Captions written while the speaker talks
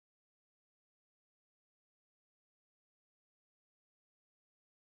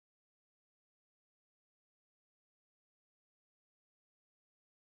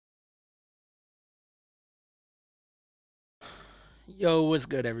Yo, what's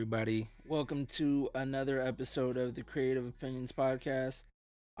good, everybody? Welcome to another episode of the Creative Opinions Podcast.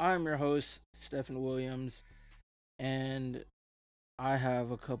 I'm your host, Stephen Williams, and I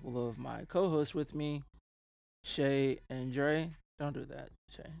have a couple of my co hosts with me, Shay and Dre. Don't do that,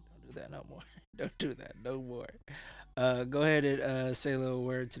 Shay. Don't do that no more. Don't do that no more. Go ahead and say a little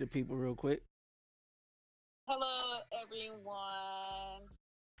word to the people, real quick. Hello, everyone.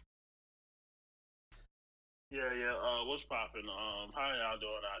 Yeah. What's popping? How y'all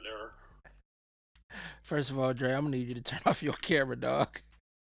doing out there? First of all, Dre, I'm gonna need you to turn off your camera, dog.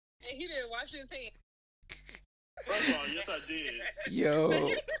 And he didn't wash his hands. First of all, yes, I did.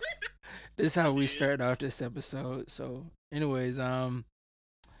 Yo, this is I how we did. start off this episode. So, anyways,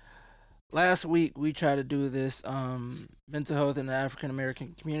 last week we tried to do this mental health in the African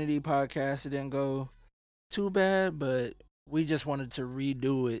American community podcast. It didn't go too bad, but we just wanted to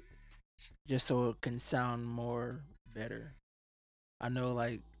redo it just so it can sound more better. I know,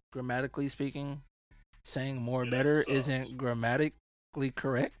 like, grammatically speaking, saying more Yeah, that better sucks. isn't grammatically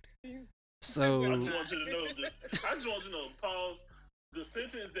correct. I So just want you to know this. I just want you to know, pause. The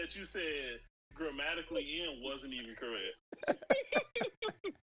sentence that you said grammatically in wasn't even correct.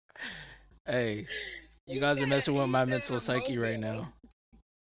 hey, you He guys are said messing with he my said mental a psyche right mobile. now.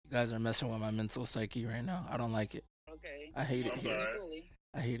 You guys are messing with my mental psyche right now. I don't like it. Okay. I hate it I'm here. Bully, sorry. bully.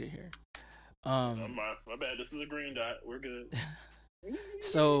 I hate it here. I'm Um my bad. This is a green dot. We're good.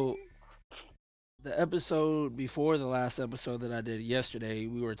 so the episode before the last episode that I did yesterday,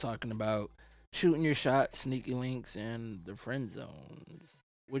 we were talking about shooting your shot, sneaky links, and the friend zones,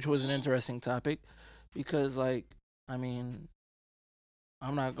 which was an interesting topic because, like, I mean,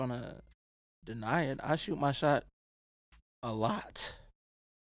 I'm not gonna deny it. I shoot my shot a lot,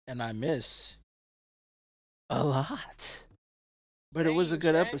 and I miss a lot. But it was a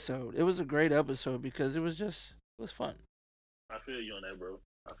Dang, good Shay. episode. It was a great episode because it was fun. I feel you on that, bro.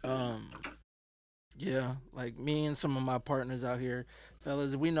 I feel you. Um, Yeah, like me and some of my partners out here,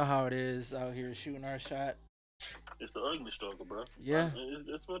 fellas, we know how it is out here shooting our shot. It's the ugly struggle, bro. Yeah,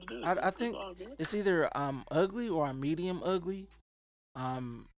 That's what it is. I It's think all good. it's either I'm ugly or I'm medium ugly.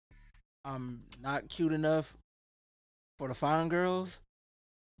 I'm I'm not cute enough for the fine girls,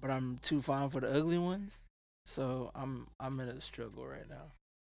 but I'm too fine for the ugly ones. So I'm in a struggle right now.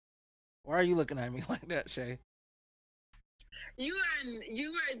 Why are you looking at me like that, Shay? You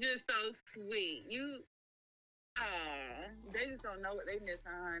are just so sweet. They just don't know what they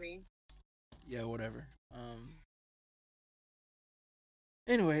missing, honey. Yeah, whatever.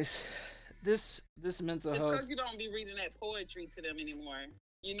 Anyways, this mental It's health. because you don't be reading that poetry to them anymore.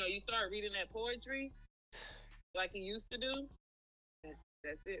 You start reading that poetry like you used to do.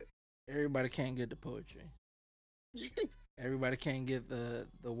 That's it. Everybody can't get the poetry. Everybody can't get the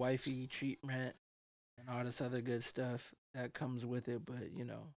wifey treatment and all this other good stuff that comes with it, but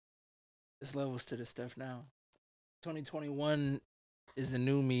there's levels to this stuff now. 2021 is the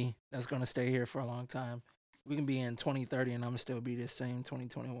new me that's gonna stay here for a long time. We can be in 2030 and I'm still be the same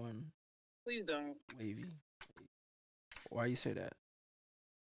 2021 Please don't. wavy. Why you say that?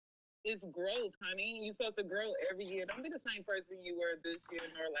 It's growth, honey. You're supposed to grow every year. Don't be the same person you were this year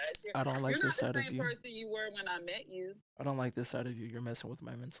nor last year. I don't like You're this not the side of same you. person you were when I met you. I don't like this side of you. You're messing with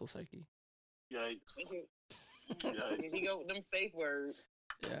my mental psyche. Yikes. Here Yikes. you go with them safe words.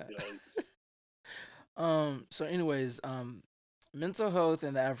 Yeah. Yikes. So anyways, mental health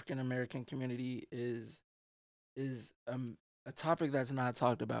in the African American community is a topic that's not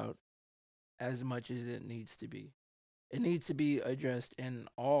talked about as much as it needs to be. It needs to be addressed in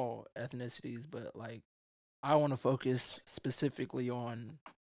all ethnicities, but like I want to focus specifically on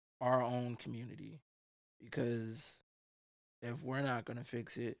our own community because if we're not going to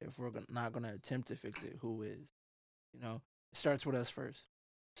fix it, if we're not going to attempt to fix it, who is? It starts with us first.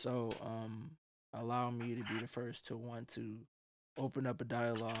 So, allow me to be the first to want to open up a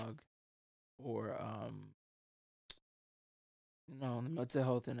dialogue or the mental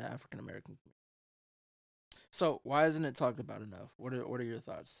health in the African American community. So why isn't it talked about enough? What are your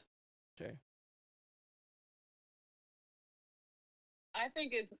thoughts, Jay? I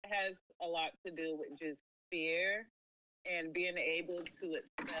think it has a lot to do with just fear and being able to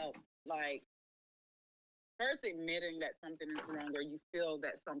accept, like, first admitting that something is wrong or you feel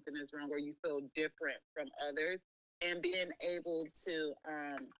that something is wrong or you feel different from others and being able to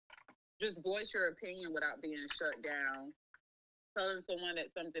just voice your opinion without being shut down. Telling someone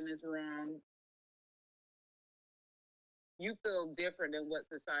that something is wrong, you feel different than what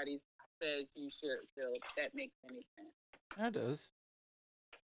society says you should feel, if that makes any sense. That does.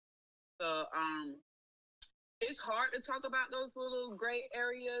 So it's hard to talk about those little gray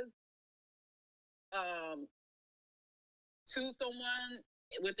areas. Um to someone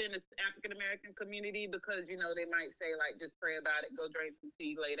within the African American community because they might say like just pray about it, go drink some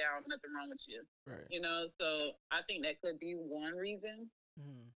tea, lay down, nothing wrong with you. Right. So I think that could be one reason.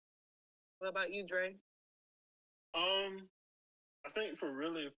 Mm. What about you, Dre? I think for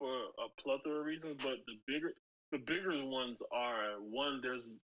a plethora of reasons, but the bigger ones are one. There's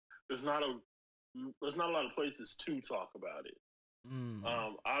not a there's not a lot of places to talk about it. Mm.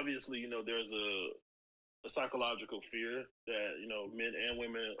 Obviously, there's a psychological fear that men and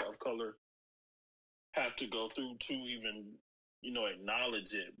women of color have to go through to even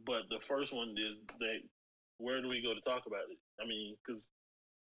acknowledge it. But the first one is that where do we go to talk about it? I mean, because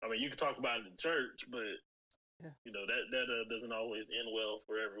you can talk about it in church, but Yeah. that doesn't always end well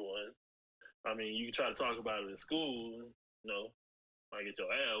for everyone. I mean, you can try to talk about it in school, might get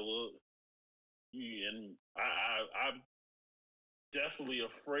your ass whooped. And I'm definitely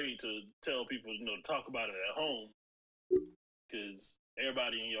afraid to tell people, to talk about it at home because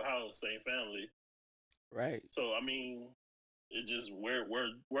everybody in your house, same family. Right. So I mean, it just where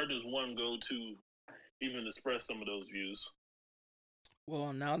does one go to even express some of those views?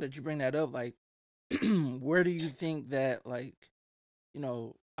 Well, now that you bring that up, like, where do you think that, like,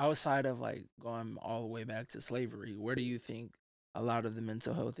 outside of like going all the way back to slavery, where do you think a lot of the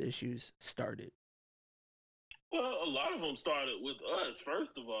mental health issues started? Well, a lot of them started with us.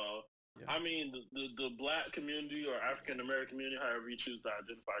 First of all, Yeah. I mean, the black community or African American community, however you choose to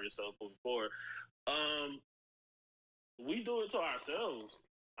identify yourself moving forward, we do it to ourselves.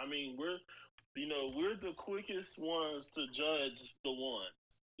 I mean, we're the quickest ones to judge the ones.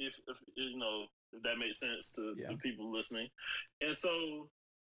 If that makes sense to Yeah. the people listening, and so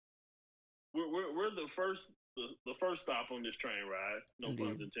we're the first stop on this train ride. No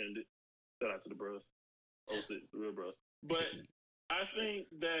puns Indeed. intended. Shout out to the bros. 06, the real bros. But I think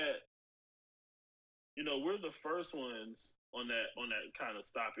that we're the first ones on that kind of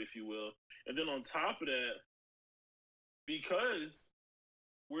stop, if you will. And then on top of that, because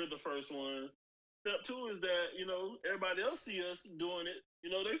we're the first ones, step two is that everybody else see us doing it.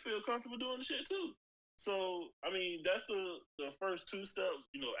 They feel comfortable doing the shit too. So I mean, that's the first two steps.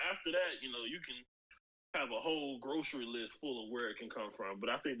 After that, you can have a whole grocery list full of where it can come from. But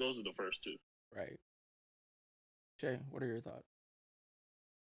I think those are the first two. Right. Shay, what are your thoughts?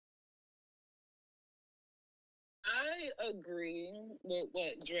 I agree with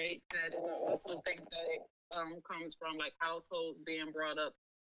what Drake said, and I also think that it comes from like households being brought up.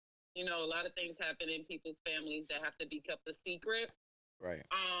 A lot of things happen in people's families that have to be kept a secret. Right.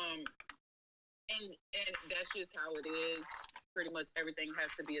 And that's just how it is. Pretty much everything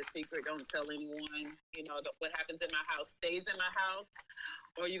has to be a secret. Don't tell anyone. What happens in my house stays in my house,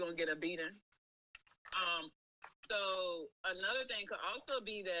 or you're gonna get a beating. So another thing could also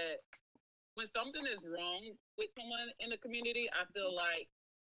be that when something is wrong with someone in the community, I feel like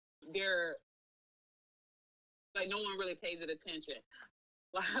they're like no one really pays it attention.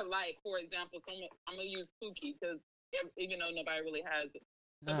 Like for example, I'm gonna use Pookie because even though nobody really has it.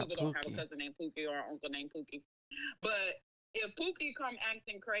 Some Not people don't have a Pookie. cousin named Pookie or an uncle named Pookie. But if Pookie come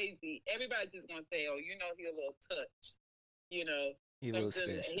acting crazy, everybody's just gonna say, "Oh, he a little touch." You know, He looks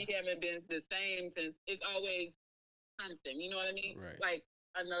something special. he haven't been the same since. It's always something. You know what I mean? Right. Like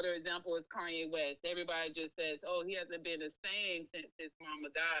another example is Kanye West. Everybody just says, "Oh, he hasn't been the same since his mama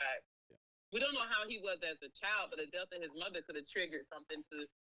died." We don't know how he was as a child, but the death of his mother could have triggered something to,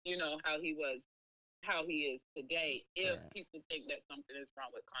 how he is today. If Right. people think that something is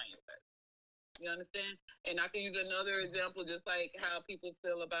wrong with Kanye West, you understand? And I can use another example, just like how people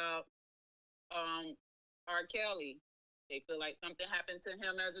feel about R. Kelly. They feel like something happened to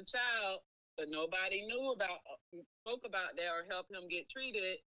him as a child, but nobody spoke about that or helped him get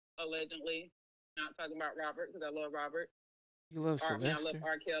treated. Allegedly, not talking about Robert because I love Robert. You love I love Sylvester?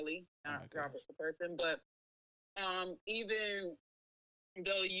 R. Kelly, Oh not my gosh. Robert the person. But even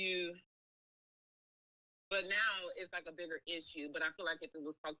though but now it's like a bigger issue. But I feel like if it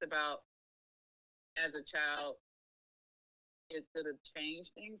was talked about as a child, it could have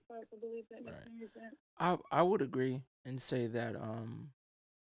changed things possibly. If that makes Right. any sense. I would agree and say that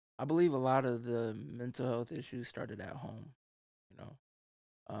I believe a lot of the mental health issues started at home. You know,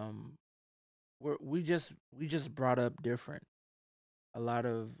 um, we just brought up different. A lot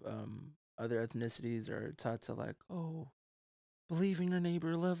of other ethnicities are taught to like, oh, believe in your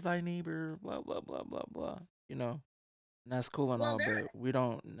neighbor, love thy neighbor, blah blah blah blah blah. You know, and that's cool and Well, all, there. but we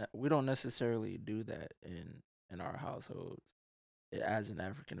don't necessarily do that in our households as an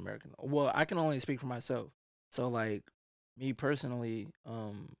African American. Well, I can only speak for myself. So like me personally,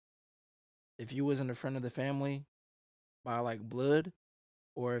 if you wasn't a friend of the family by like blood,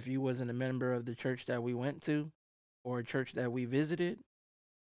 or if you wasn't a member of the church that we went to, or a church that we visited,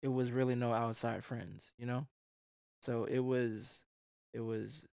 it was really no outside friends, you know? So it was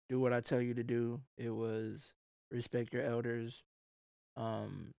do what I tell you to do. It was respect your elders.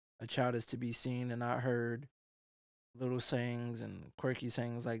 A child is to be seen and not heard. Little sayings and quirky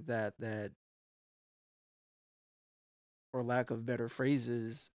sayings like that that, for lack of better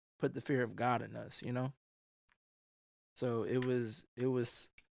phrases, put the fear of God in us, you know? So it was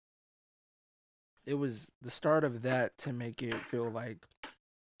the start of that to make it feel like,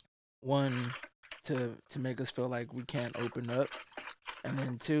 one, to make us feel like we can't open up, and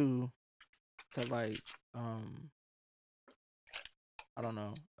then two, to like, I don't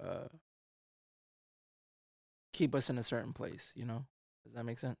know, keep us in a certain place, you know? Does that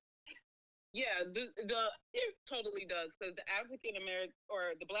make sense? Yeah, the it totally does, because the African American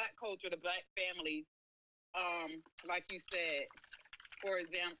or the black culture, the black families, like you said, for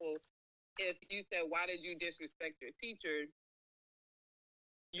example, if you said, "Why did you disrespect your teacher?"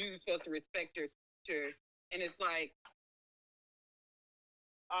 You supposed to respect your teacher, and it's like,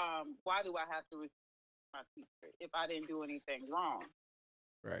 why do I have to respect my teacher if I didn't do anything wrong?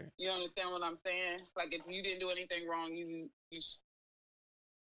 Right. You understand what I'm saying? Like, if you didn't do anything wrong,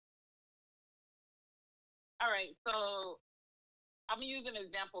 all right. So I'm gonna use an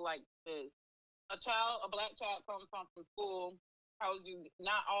example like this: a black child comes home from school. How was you?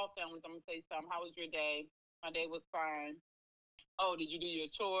 Not all families. I'm gonna say some. How was your day? My day was fine. Oh, did you do your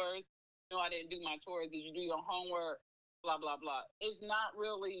chores? No, I didn't do my chores. Did you do your homework? Blah blah blah. It's not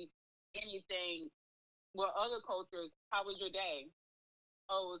really anything. Well, other cultures, how was your day?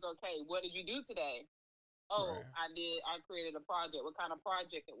 Oh, it was okay. What did you do today? Oh, Right. I created a project. What kind of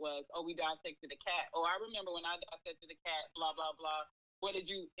project it was? Oh, we dissected a cat. Oh, I remember when I dissected the cat, blah, blah, blah. What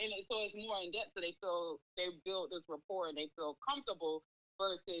did you, so it's more in depth, so they build this rapport and they feel comfortable,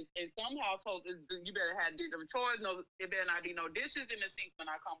 versus in some households, you better have do them chores. No, there better not be no dishes in the sink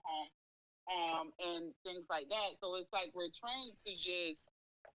when I come home, and things like that. So it's like we're trained to just,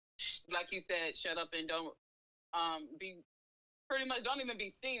 like you said, shut up and don't, be, pretty much don't even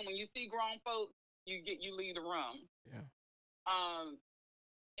be seen. When you see grown folks, you leave the room. Yeah. Um,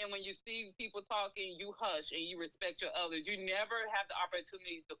 and when you see people talking, you hush and you respect your elders. You never have the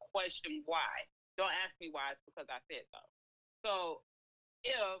opportunity to question why. Don't ask me why. It's because I said so. So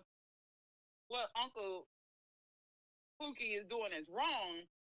if what Uncle Pookie is doing is wrong,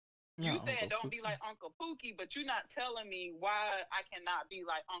 you Not said Uncle don't be Pookie. like Uncle Pookie, but you're not telling me why I cannot be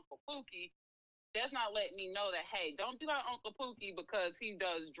like Uncle Pookie. That's not letting me know that, hey, don't be like Uncle Pookie because he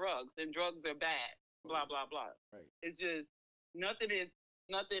does drugs and drugs are bad. Blah blah blah. Right. It's just nothing is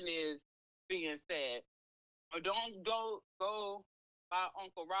nothing is being said. Or don't go by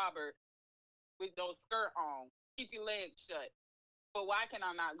Uncle Robert with no skirt on. Keep your legs shut. But why can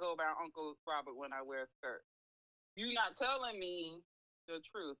I not go by Uncle Robert when I wear a skirt? You're not telling me the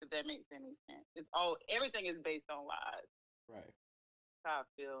truth, if that makes any sense. It's all everything is based on lies. Right. That's how I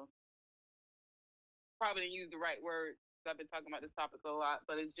feel. Probably didn't use the right word. I've been talking about this topic a lot,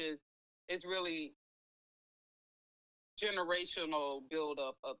 but it's really generational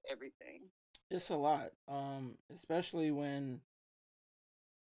buildup of everything. It's a lot. Especially when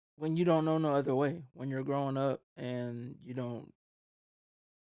you don't know no other way. When you're growing up and you don't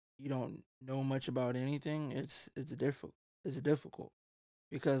know much about anything, it's difficult. It's difficult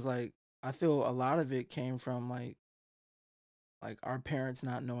because, like, I feel a lot of it came from like our parents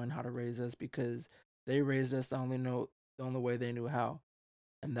not knowing how to raise us because they raised us the only way they knew how,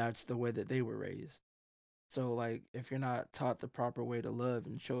 and that's the way that they were raised. So, like, if you're not taught the proper way to love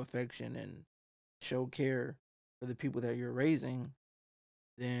and show affection and show care for the people that you're raising,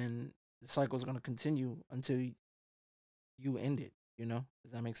 then the cycle is going to continue until you end it. You know?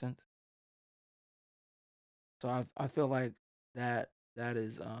 Does that make sense? So I feel like that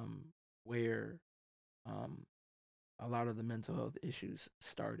is where um a lot of the mental health issues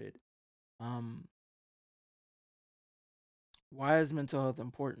started. Um, why is mental health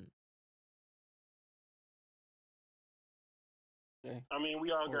important? Okay. I mean,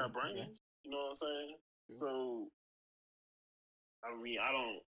 we all Or got okay. brains. You know what I'm saying? True. So, I mean, I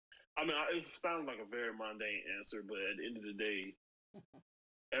don't. I mean, it sounds like a very mundane answer, but at the end of the day,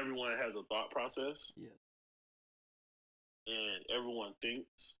 everyone has a thought process Yeah. and everyone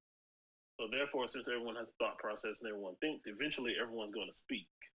thinks. So, therefore, since everyone has a thought process and everyone thinks, eventually everyone's going to speak.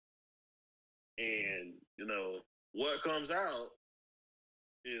 And, what comes out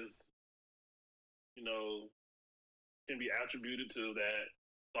is, you know, can be attributed to that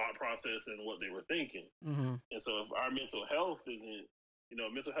thought process and what they were thinking. Mm-hmm. And so, if our mental health isn't,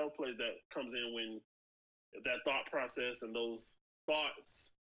 mental health plays that comes in when that thought process and those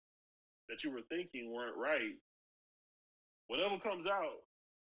thoughts that you were thinking weren't right, whatever comes out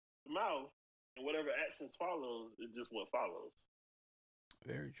the mouth and whatever actions follows is just what follows.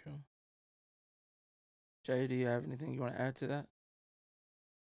 Very true. Jay, do you have anything you want to add to that?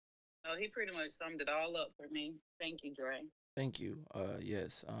 Oh, he pretty much summed it all up for me. Thank you, Dre. Thank you.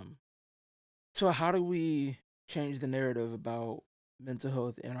 Yes. So how do we change the narrative about mental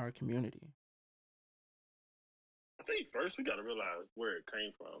health in our community? I think first we got to realize where it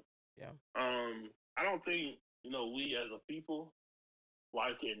came from. Yeah. I don't think we as a people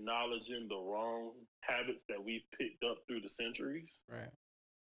like acknowledging the wrong habits that we've picked up through the centuries. Right.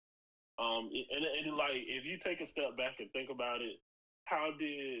 And like if you take a step back and think about it, how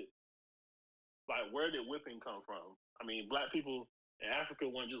did where did whipping come from? I mean, black people in Africa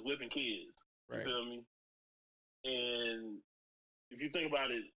weren't just whipping kids. You Right. feel me? And if you think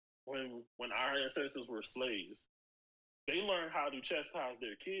about it, when our ancestors were slaves, they learned how to chastise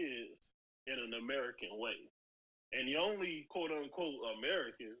their kids in an American way. And the only quote unquote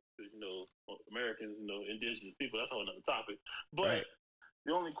American, because Americans, indigenous people, that's a whole other topic. But Right.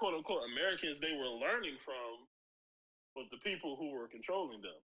 the only quote unquote Americans they were learning from was the people who were controlling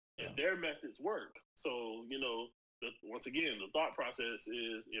them. And Yeah. their methods work. So, once again, the thought process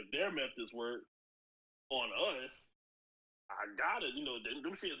is if their methods work on us, I gotta,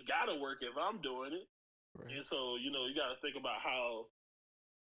 them shits gotta work if I'm doing it. Right. And so, you gotta think about how,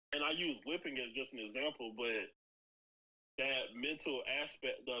 and I use whipping as just an example, but that mental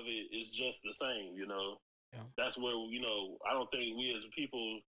aspect of it is just the same, Yeah. That's where, I don't think we as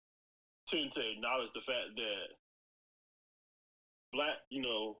people tend to acknowledge the fact that black,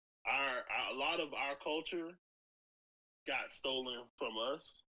 a lot of our culture got stolen from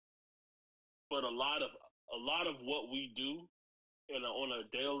us, but a lot of what we do on a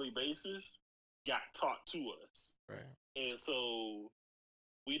daily basis got taught to us. Right. And so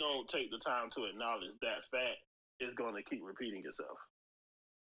we don't take the time to acknowledge that fact is going to keep repeating itself.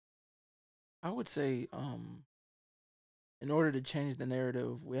 I would say, in order to change the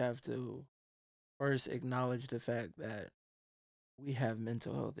narrative, we have to first acknowledge the fact that we have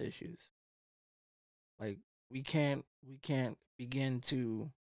mental health issues. Like we can't begin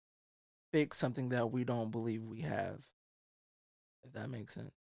to fix something that we don't believe we have. If that makes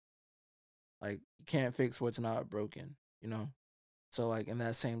sense. Like you can't fix what's not broken, you know? So like in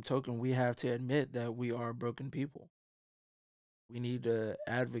that same token, we have to admit that we are broken people. We need to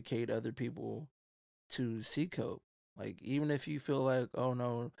advocate other people to seek help. Like even if you feel like, oh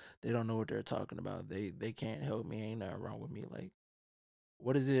no, they don't know what they're talking about. They can't help me. Ain't nothing wrong with me. Like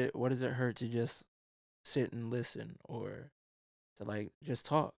what does it hurt to just sit and listen or to like just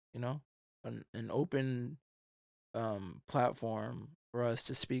talk, you know? An open platform for us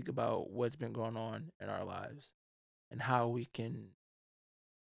to speak about what's been going on in our lives and how we can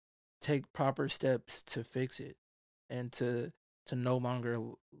take proper steps to fix it and to no longer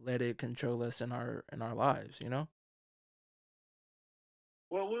let it control us in our lives, you know?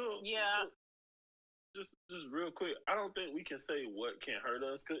 Well, Yeah. just real quick, I don't think we can say what can hurt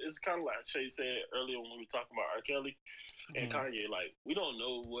us because it's kind of like Shay said earlier when we were talking about R. Kelly and Kanye. Like we don't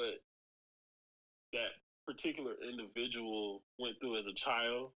know what that particular individual went through as a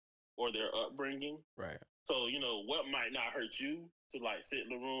child or their upbringing. Right. So what might not hurt you to like sit in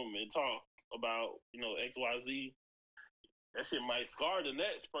the room and talk about XYZ. That shit might scar the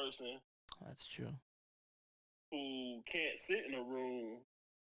next person That's true. who can't sit in a room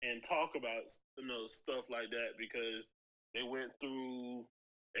and talk about stuff like that because they went through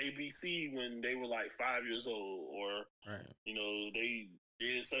ABC when they were like 5 years old, or Right. they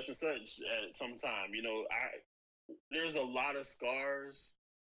did such and such at some time. There's a lot of scars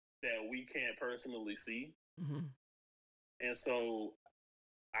that we can't personally see, and so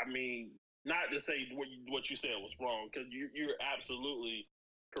I mean, not to say what you said was wrong because you're absolutely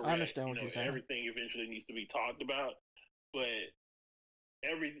correct. I understand what you're saying. Everything eventually needs to be talked about, but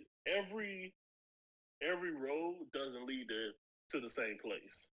every road doesn't lead to the same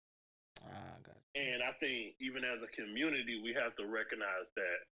place. Got you. And I think even as a community, we have to recognize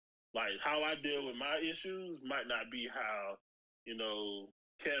that, like how I deal with my issues might not be how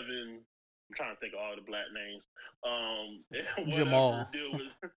Kevin. I'm trying to think of all the black names. Jamal. Deal with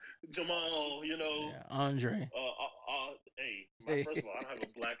Jamal. Yeah, Andre. First of all, I don't have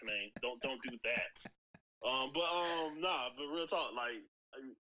a black name. Don't do that. But real talk, like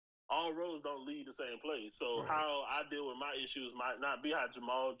all roads don't lead the same place. So Right. how I deal with my issues might not be how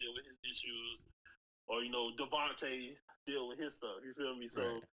Jamal deal with his issues, or Devontae deal with his stuff. You feel me? So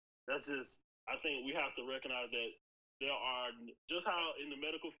Right. that's just. I think we have to recognize that there are just how in the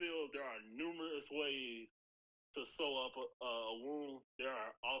medical field there are numerous ways to sew up a wound. There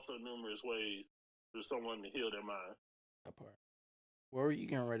are also numerous ways for someone to heal their mind. That part. What were you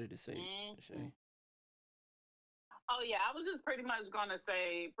getting ready to say, Mm-hmm. Shay? Oh yeah, I was just pretty much gonna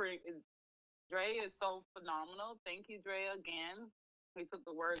say, Dre is so phenomenal. Thank you, Dre, again. He took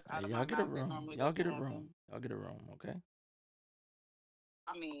the words out Hey, of y'all my get a mouth. That room. normally Y'all doesn't get a happen. room. Y'all get a room. Okay.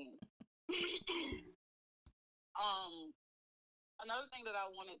 I mean, another thing that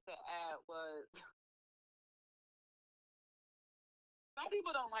I wanted to add was some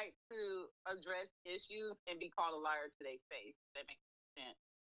people don't like to address issues and be called a liar to their face. That makes sense.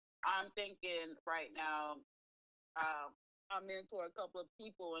 I'm thinking right now, I mentor a couple of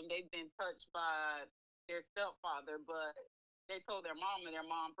people and they've been touched by their stepfather, but they told their mom and their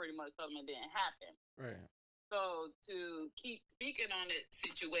mom pretty much told them it didn't happen. Right. So to keep speaking on the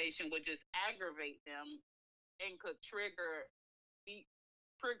situation would just aggravate them and could trigger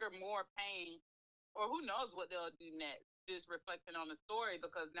more pain, or who knows what they'll do next. Just reflecting on the story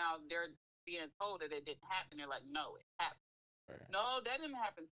because now they're being told that it didn't happen. They're like, no, it happened. Right. No, that didn't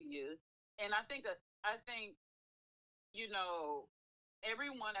happen to you. And I think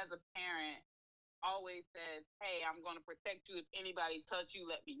everyone as a parent always says, "Hey, I'm going to protect you. If anybody touch you,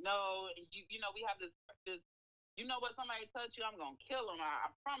 let me know." And we have this. You know what? Somebody touch you, I'm gonna kill them. I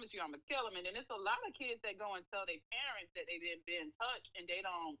promise you, I'm gonna kill them. And then it's a lot of kids that go and tell their parents that they've been touched, and they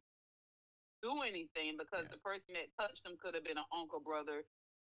don't do anything because the person that touched them could have been an uncle, brother,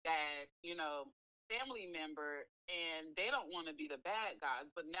 dad, family member, and they don't want to be the bad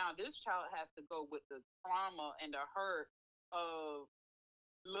guys. But now this child has to go with the trauma and the hurt of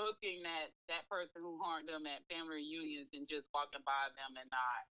looking at that person who harmed them at family reunions and just walking by them and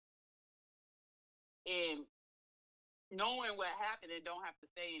knowing what happened and don't have to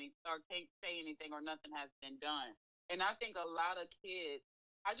say anything or can't say anything or nothing has been done. And I think a lot of kids,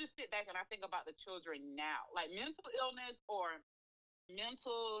 I just sit back and I think about the children now, like mental illness or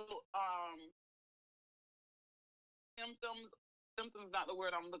mental symptoms, not the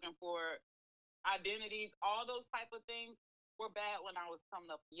word I'm looking for, identities, all those type of things were bad when I was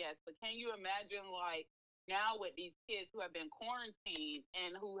coming up, yes. But can you imagine, like, now with these kids who have been quarantined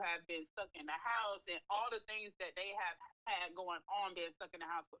and who have been stuck in the house and all the things that they have had going on, being stuck in the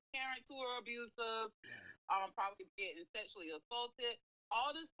house with parents who are abusive, probably getting sexually assaulted,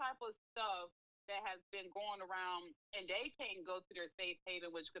 all this type of stuff that has been going around, and they can't go to their safe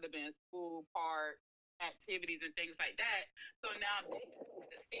haven, which could have been school, park, activities, and things like that. So now they have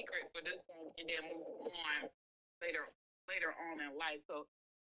the secret for this one, and then move on later on in life. So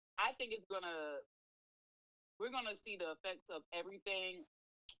I think we're gonna see the effects of everything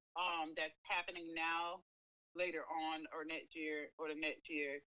that's happening now, later on, or next year, or the next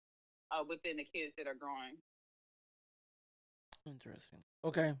year, within the kids that are growing. Interesting.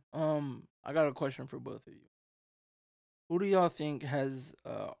 Okay. I got a question for both of you. Who do y'all think has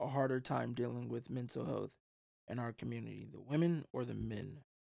a harder time dealing with mental health in our community, the women or the men?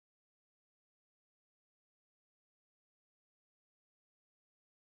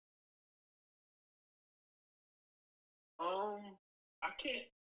 I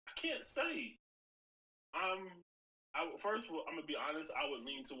can't say. I'm. First of all, I'm gonna be honest. I would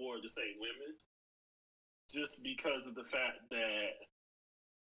lean toward to say women, just because of the fact that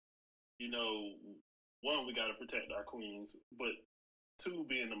you know, one, we got to protect our queens, but two,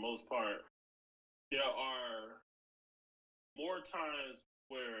 being the most part, there are more times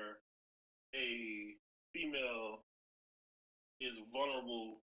where a female is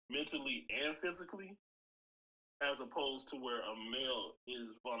vulnerable mentally and physically, as opposed to where a male is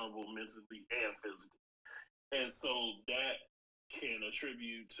vulnerable mentally and physically. And so that can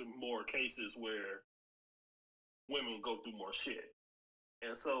attribute to more cases where women go through more shit.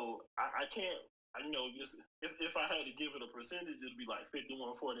 And so I can't, just if I had to give it a percentage, it'd be like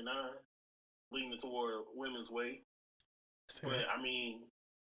 51-49, leaning toward women's way. But I mean,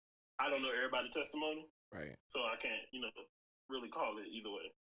 I don't know everybody's testimony. Right. So I can't, really call it either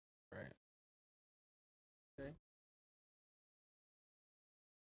way. Right. Okay.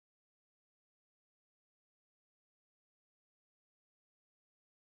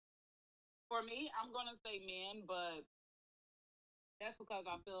 For me, I'm gonna say men, but that's because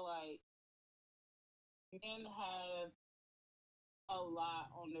I feel like men have a lot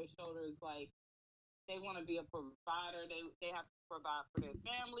on their shoulders. Like, they want to be a provider. They have to provide for their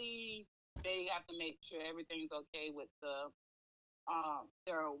family. They have to make sure everything's okay with their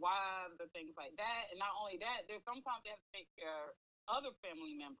wives or things like that. And not only that, there's sometimes they have to take care of other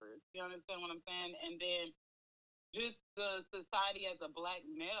family members. You understand what I'm saying? And then just the society as a black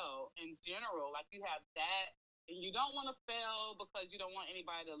male in general, like, you have that, and you don't want to fail because you don't want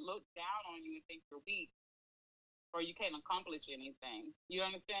anybody to look down on you and think you're weak or you can't accomplish anything. You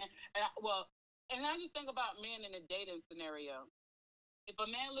understand? And I just think about men in a dating scenario. If a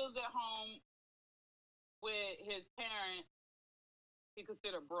man lives at home with his parents, he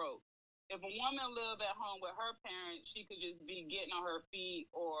considered broke. If a woman lived at home with her parents, she could just be getting on her feet,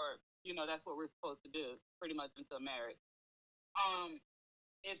 or that's what we're supposed to do, pretty much until marriage. Um,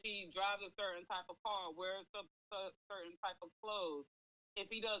 if he drives a certain type of car, wears a certain type of clothes. If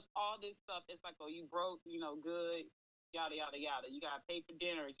he does all this stuff, it's like, oh, you broke, good, yada yada yada. You gotta pay for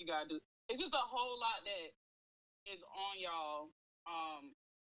dinners. You gotta do. It's just a whole lot that is on y'all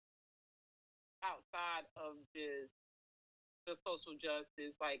outside of the social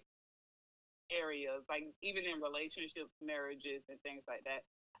justice areas, like even in relationships, marriages, and things like that.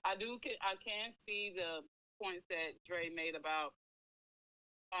 I can see the points that Dre made about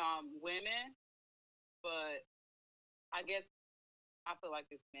women, but I guess I feel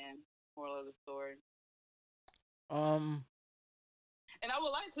like it's men. Moral of the story. Um, And I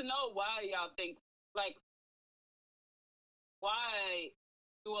would like to know why y'all think, like, why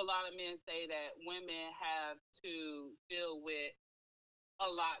do a lot of men say that women have to deal with a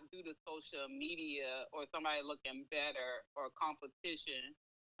lot due to social media or somebody looking better or competition?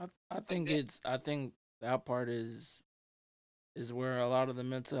 I think that part is where a lot of the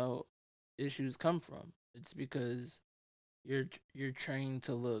mental issues come from. It's because you're trained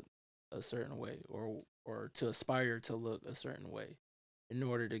to look a certain way, or to aspire to look a certain way in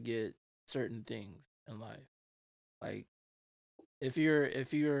order to get certain things in life. Like if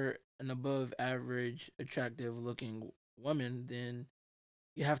you're an above average attractive looking woman, then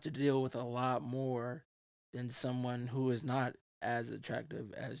you have to deal with a lot more than someone who is not as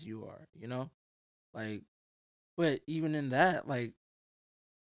attractive as you are, you know? Like, but even in that, like,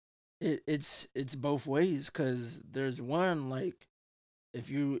 it's both ways, cuz there's one, like, if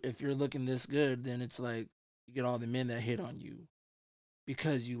you're looking this good, then it's like you get all the men that hit on you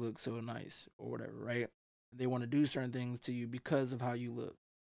because you look so nice or whatever, right? They want to do certain things to you because of how you look.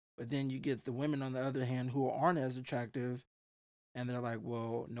 But then you get the women on the other hand who aren't as attractive, and they're like,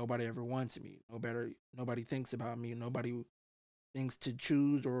 well, nobody ever wants me. Nobody thinks about me. Nobody thinks to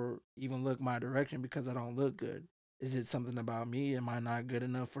choose or even look my direction because I don't look good. Is it something about me? Am I not good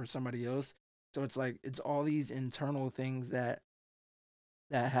enough for somebody else? So it's like it's all these internal things that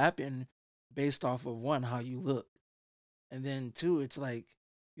happen based off of one, how you look, and then two, it's like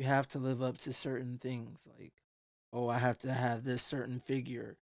you have to live up to certain things. Like, oh, I have to have this certain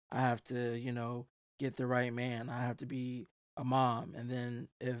figure. I have to, get the right man. I have to be a mom. And then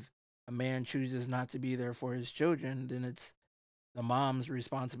if a man chooses not to be there for his children, then it's the mom's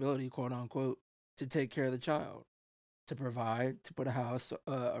responsibility, quote unquote, to take care of the child, to provide, to put a house,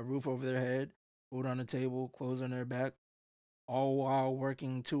 a roof over their head, food on the table, clothes on their back, all while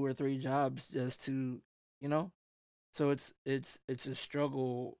working two or three jobs just to, you know. So it's a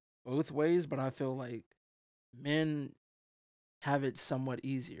struggle both ways, but I feel like men have it somewhat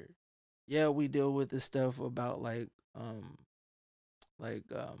easier. Yeah, we deal with this stuff about like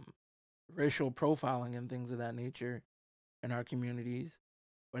racial profiling and things of that nature in our communities,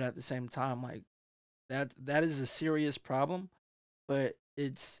 but at the same time, like that is a serious problem, but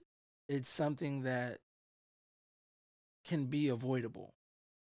it's something that can be avoidable.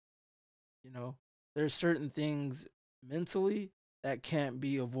 You know, there's certain things mentally that can't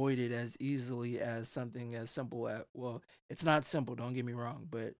be avoided as easily as something as simple as, well, it's not simple, don't get me wrong,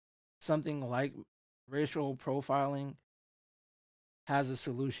 but something like racial profiling has a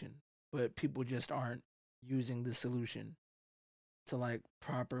solution, but people just aren't using the solution to like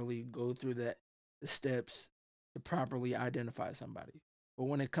properly go through the steps to properly identify somebody. But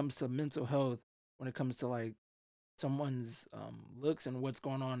when it comes to mental health, when it comes to like someone's looks and what's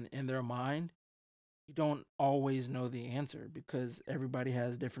going on in their mind, you don't always know the answer because everybody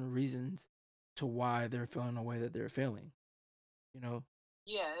has different reasons to why they're feeling the way that they're feeling, you know?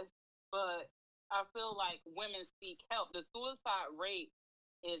 Yes, but I feel like women seek help. The suicide rate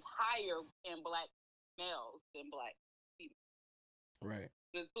is higher in black males than black females. Right.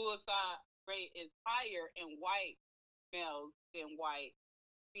 The suicide rate is higher in white males than white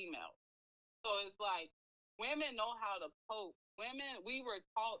females. So it's like women know how to cope. Women, we were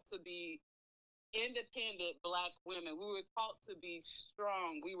taught to be independent black women. We were taught to be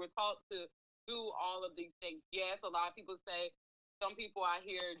strong. We were taught to do all of these things. Yes, a lot of people say, some people I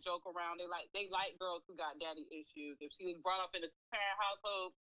hear joke around. They like girls who got daddy issues. If she was brought up in a parent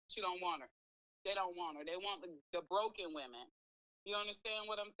household, she don't want her. They don't want her. They want the broken women. You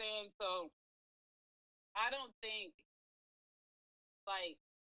understand what I'm saying? So I don't think like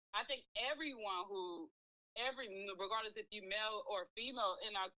I think everyone regardless if you male or female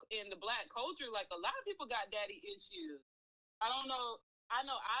in the black culture, like a lot of people got daddy issues. I don't know. I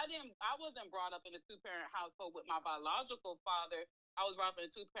know I wasn't brought up in a two-parent household with my biological father. I was brought up in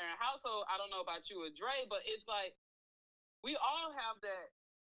a two-parent household. I don't know about you or Dre, but it's like we all have that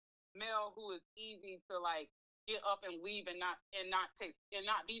male who is easy to like get up and leave and not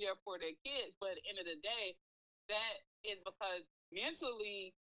be there for their kids. But at the end of the day, that is because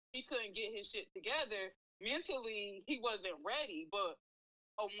mentally he couldn't get his shit together. Mentally he wasn't ready. But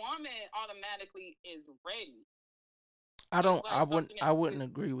a woman automatically is ready. I It's don't. like something I that wouldn't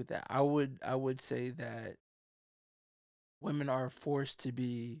agree with that. I would say that women are forced to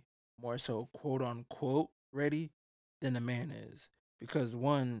be more so quote unquote ready than a man is, because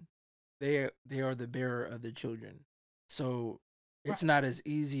one, they are the bearer of the children, so it's right. not as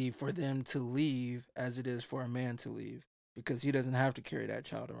easy for them to leave as it is for a man to leave, because he doesn't have to carry that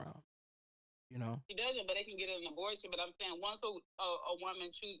child around. You know. He doesn't, but they can get an abortion. But I'm saying once a woman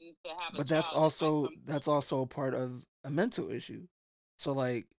chooses to have a But child, it's like some that's also a part of a mental issue. So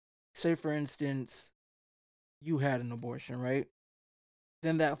like, say for instance, you had an abortion, right?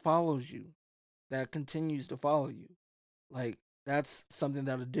 Then that follows you. That continues to follow you. Like, that's something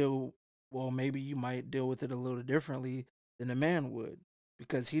that'll deal, well, maybe you might deal with it a little differently than a man would,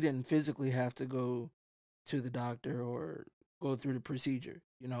 because he didn't physically have to go to the doctor or go through the procedure,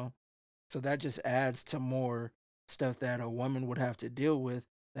 you know? So that just adds to more stuff that a woman would have to deal with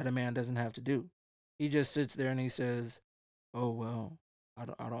that a man doesn't have to do. He just sits there and he says, "Oh well,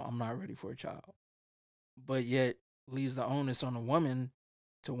 I'm not ready for a child," but yet leaves the onus on a woman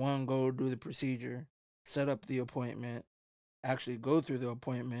to one, go do the procedure, set up the appointment, actually go through the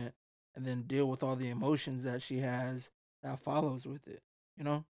appointment, and then deal with all the emotions that she has that follows with it. You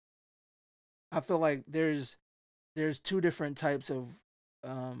know, I feel like there's two different types of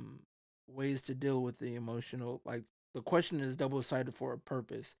um ways to deal with the emotional. Like, the question is double sided for a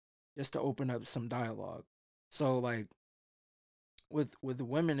purpose, just to open up some dialogue. So like, with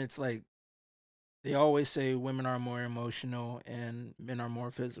women, it's like they always say women are more emotional and men are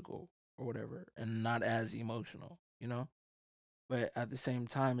more physical or whatever, and not as emotional, you know? But at the same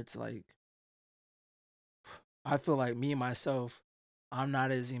time, it's like, I feel like me myself, I'm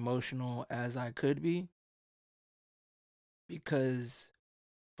not as emotional as I could be, because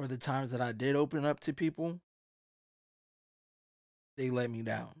for the times that I did open up to people, they let me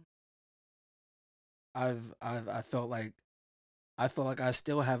down. I felt like I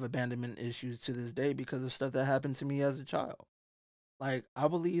still have abandonment issues to this day because of stuff that happened to me as a child. Like, I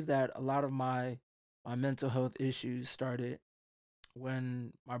believe that a lot of my mental health issues started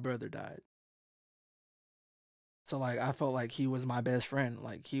when my brother died. So like, I felt like he was my best friend.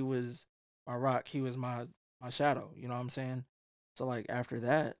 Like, he was my rock. He was my shadow. You know what I'm saying? So like, after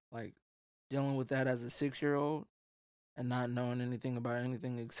that, like, dealing with that as a 6 year old and not knowing anything about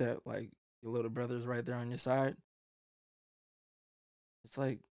anything except like your little brother's right there on your side, it's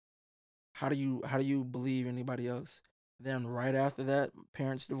like, how do you believe anybody else? Then right after that,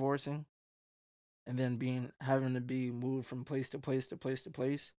 parents divorcing, and then being having to be moved from place to place to place to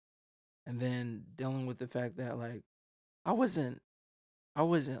place, and then dealing with the fact that like, I wasn't I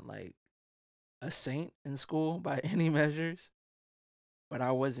wasn't like a saint in school by any measures, but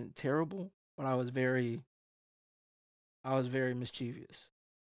I wasn't terrible, but I was very mischievous,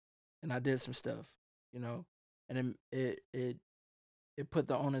 and I did some stuff, you know, and it put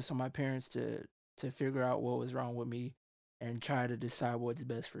the onus on my parents to figure out what was wrong with me and try to decide what's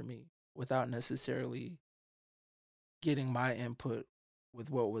best for me without necessarily getting my input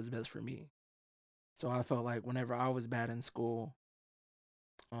with what was best for me. So I felt like whenever I was bad in school,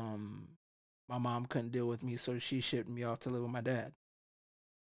 um, my mom couldn't deal with me, so she shipped me off to live with my dad.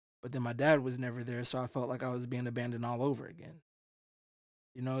 But then my dad was never there, so I felt like I was being abandoned all over again.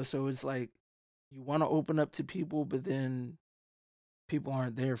 You know, so it's like, you want to open up to people, but then people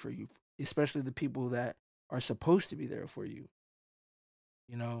aren't there for you, especially the people that are supposed to be there for you,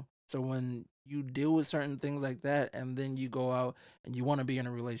 you know? So when you deal with certain things like that, and then you go out and you want to be in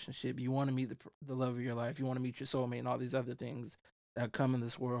a relationship, you want to meet the love of your life, you want to meet your soulmate and all these other things that come in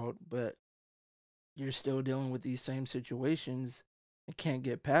this world, but you're still dealing with these same situations and can't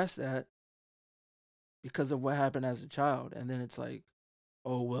get past that because of what happened as a child. And then it's like,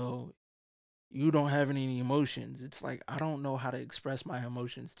 oh, well, you don't have any emotions. It's like, I don't know how to express my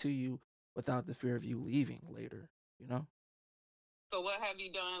emotions to you without the fear of you leaving later, you know? So what have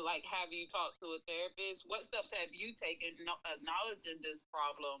you done? Like, have you talked to a therapist? What steps have you taken acknowledging this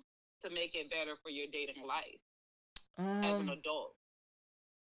problem to make it better for your dating life as an Um, adult?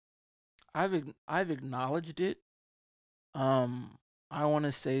 I've acknowledged it. Um, I want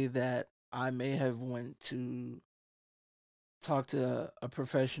to say that I may have went to talk to a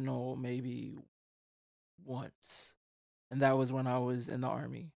professional maybe once, and that was when I was in the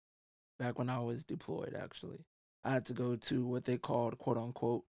army, back when I was deployed. Actually, I had to go to what they called "quote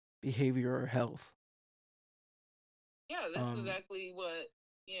unquote" behavioral health. Yeah, that's Um, exactly what.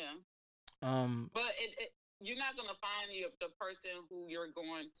 Yeah, um, but you're not gonna find the person who you're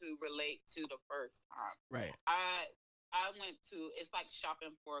going to relate to the first time. right. I went to. It's like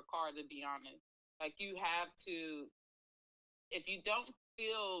shopping for a car. To be honest, like you have to. If you don't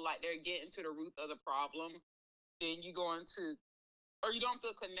feel like they're getting to the root of the problem, then you're going to, or you don't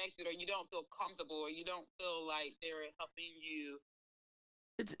feel connected, or you don't feel comfortable, or you don't feel like they're helping you.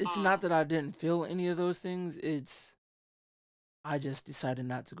 It's not that I didn't feel any of those things. It's I just decided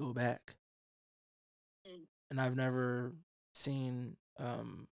not to go back, Mm, and I've never seen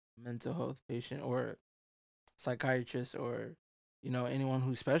mental health patient or psychiatrist or anyone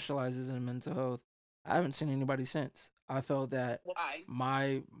who specializes in mental health. I haven't seen anybody since. I felt that why?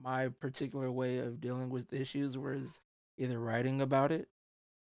 my particular way of dealing with issues was either writing about it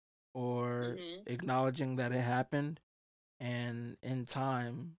or Mm-hmm. acknowledging that it happened and in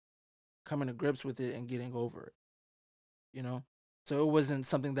time coming to grips with it and getting over it, you know? So it wasn't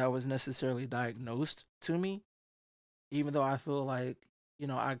something that was necessarily diagnosed to me, even though I feel like,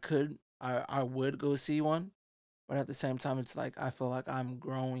 I would go see one, but at the same time it's like I feel like I'm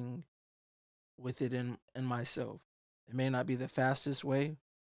growing with it in myself. It may not be the fastest way,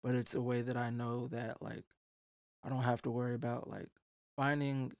 but it's a way that I know that like I don't have to worry about like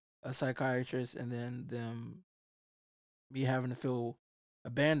finding a psychiatrist and then them me having to feel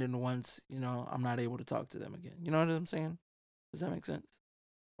abandoned once, I'm not able to talk to them again. You know what I'm saying? Does that make sense?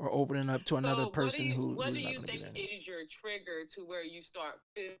 Or opening up to another So person what do who's not you going to be think there anymore. is your trigger to where you start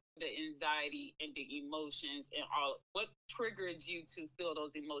feeling the anxiety and the emotions and all? What triggers you to feel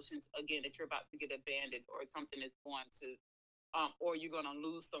those emotions again that you're about to get abandoned or something is going to, or you're going to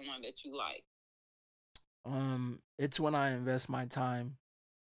lose someone that you like? It's when I invest my time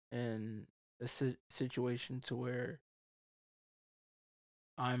in a situation to where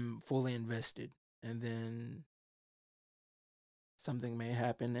I'm fully invested, and then something may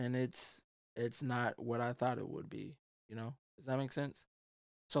happen, and it's not what I thought it would be. Does that make sense?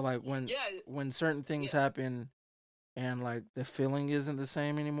 So like Yeah, when certain things yeah. happen, and like the feeling isn't the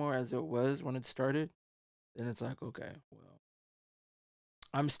same anymore as it was when it started, then it's like, okay, well,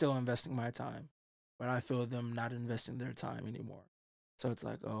 I'm still investing my time, but I feel them not investing their time anymore. So it's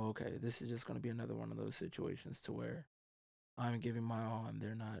like, oh, okay, this is just going to be another one of those situations to where I'm giving my all and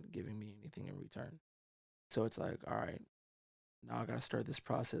they're not giving me anything in return. So it's like, all right, now I got to start this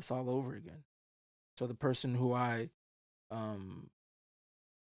process all over again. So the person who I um,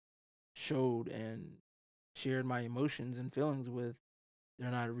 showed and shared my emotions and feelings with,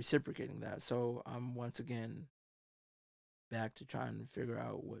 they're not reciprocating that. So I'm once again back to trying to figure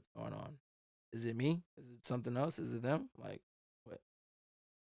out what's going on. Is it me? Is it something else? Is it them? Like what?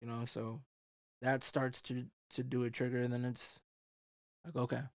 So that starts to do a trigger, and then it's like,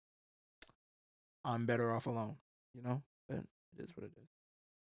 okay, I'm better off alone. But it is what it is.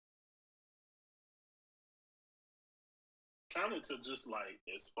 Kind of to just like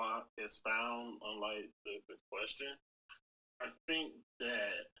expound on like the question. I think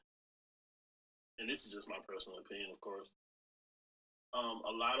that, and this is just my personal opinion, of course.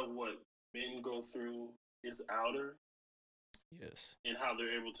 A lot of what men go through is outer, Yes. and how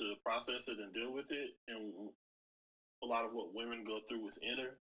they're able to process it and deal with it, and a lot of what women go through is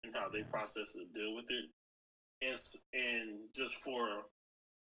inner, and how they Yeah. process and deal with it. And just for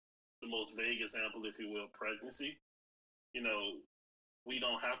the most vague example, if you will, pregnancy. You know, we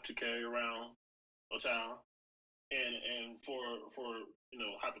don't have to carry around a child, and for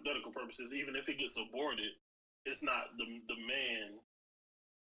hypothetical purposes, even if it gets aborted, it's not the man,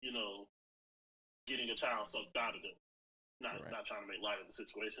 you know, getting a child sucked out of them. Right. Not trying to make light of the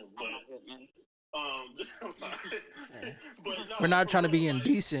situation, Oh but my goodness. I'm sorry, Yeah. but no, We're not for trying to real, be like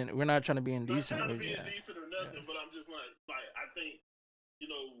indecent. We're not trying to be not indecent. trying to We're, be yeah. indecent or Yeah. nothing, but I'm just like I think you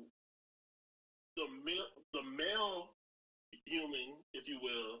know the male human, if you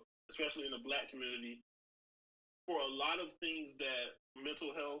will, especially in the black community, for a lot of things that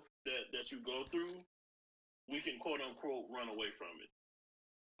mental health that you go through, we can quote unquote run away from it.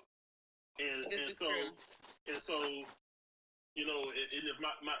 And This and is so true. and so and if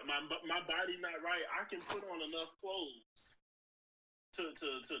my body not right, I can put on enough clothes to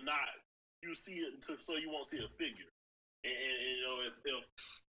not you see it so you won't see a figure. And if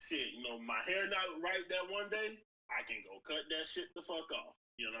shit, my hair not right that one day, I can go cut that shit the fuck off.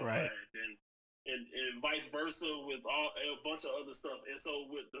 Right. And vice versa with a bunch of other stuff. And so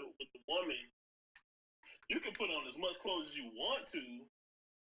with the woman, you can put on as much clothes as you want to.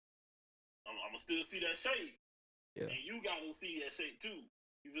 I'm gonna still see that shape, Yeah. and you got to see that shape too.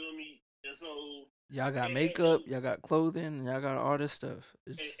 You feel me? And so, Y'all got and, makeup, y'all got clothing, y'all got all this stuff.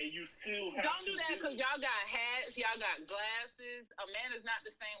 and you still have Don't to do that because y'all got hats, y'all got glasses. A man is not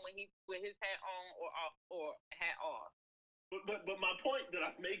the same when he with his hat on or off or hat off. But my point that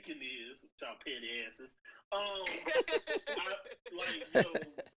I'm making is, y'all petty asses. Like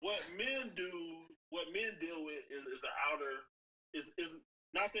what men do, what men deal with is an outer is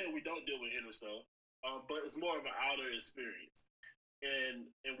not saying we don't deal with inner stuff, but it's more of an outer experience, and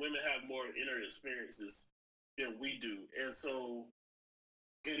women have more inner experiences than we do, and so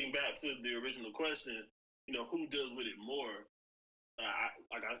getting back to the original question, who deals with it more? I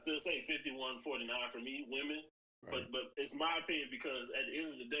still say 51-49 for me, women. Right. But it's my opinion because at the end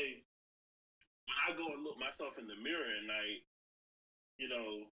of the day, when I go and look myself in the mirror at night,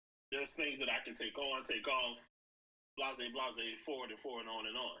 there's things that I can take on, take off, blase, forward and on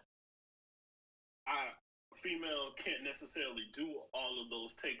and on. A female can't necessarily do all of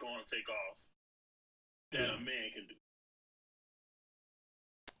those take on, take offs that a man can do.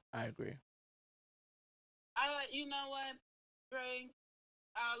 I agree. You know what, Dre?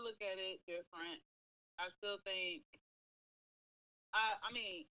 I look at it different. I still think. I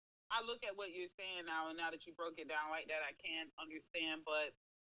mean, I look at what you're saying now, and now that you broke it down like that, I can understand. But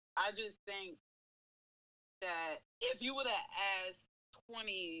I just think that if you would have asked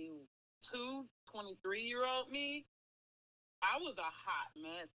 22, 23-year-old me, I was a hot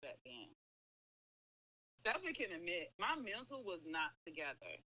mess back then. Stephanie can admit my mental was not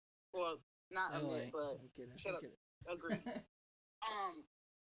together. Well, not admit, but shut up. Agree.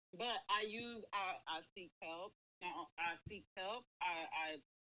 But I seek help. Now I seek help. I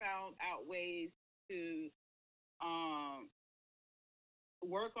found out ways to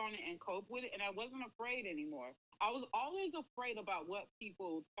work on it and cope with it, and I wasn't afraid anymore. I was always afraid about what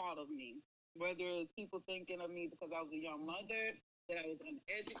people thought of me, whether people thinking of me because I was a young mother, that I was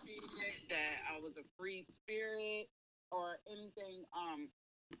uneducated, that I was a free spirit, or anything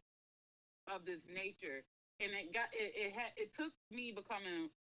of this nature. And it took me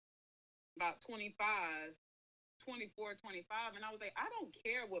becoming about 25, 24, 25, and I was like, I don't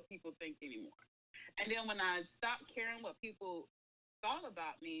care what people think anymore. And then when I stopped caring what people thought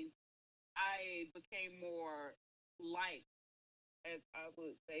about me, I became more like, as I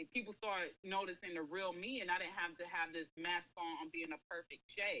would say, people started noticing the real me, and I didn't have to have this mask on being a perfect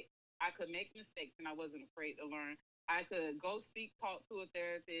shade. I could make mistakes, and I wasn't afraid to learn. I could go talk to a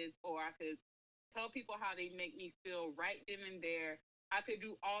therapist, or I could tell people how they make me feel right then and there. I could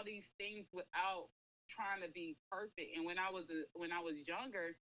do all these things without trying to be perfect. And when I was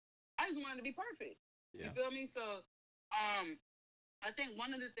younger, I just wanted to be perfect. Yeah. You feel me? So, I think one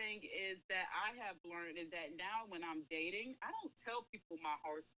of the things is that I have learned is that now when I'm dating, I don't tell people my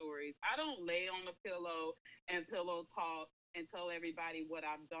horror stories. I don't lay on the pillow and pillow talk and tell everybody what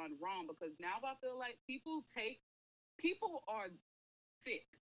I've done wrong, because now I feel like people are sick,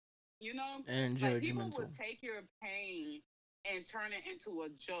 and like people would take your pain and turn it into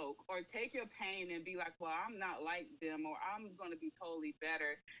a joke, or take your pain and be like, well, I'm not like them, or I'm going to be totally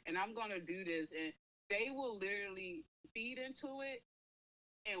better and I'm going to do this. And they will literally feed into it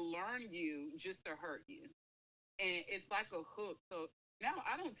and learn you just to hurt you. And it's like a hook. So now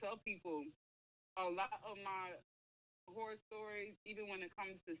I don't tell people a lot of my horror stories, even when it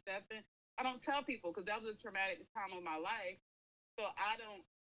comes to stepping. I don't tell people because that was a traumatic time of my life. So I don't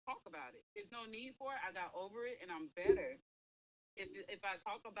talk about it. There's no need for it. I got over it and I'm better. If I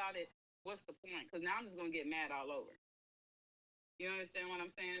talk about it, what's the point? Because now I'm just gonna get mad all over. You understand what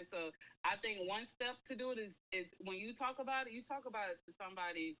I'm saying? So I think one step to do it is when you talk about it, you talk about it to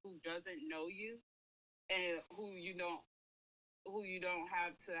somebody who doesn't know you and who you don't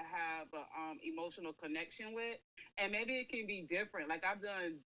have to have a emotional connection with, and maybe it can be different. Like I've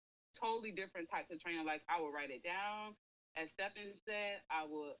done totally different types of training. Like I would write it down, as Stephen said. I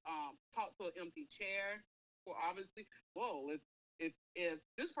would talk to an empty chair. Well, obviously, whoa, if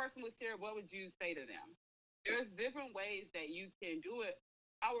this person was here, what would you say to them? There's different ways that you can do it.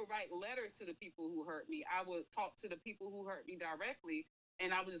 I would write letters to the people who hurt me. I would talk to the people who hurt me directly,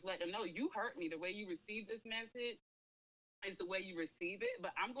 and I would just let them know, you hurt me. The way you receive this message is the way you receive it, but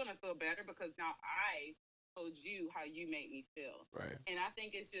I'm gonna feel better because now I told you how you make me feel. Right. And I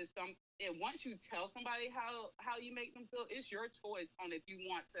think it's just and once you tell somebody how you make them feel, it's your choice on if you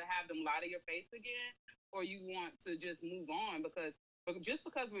want to have them lie to your face again or you want to just move on, because just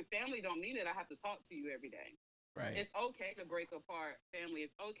because we're family don't mean that I have to talk to you every day. Right. It's okay to break apart family.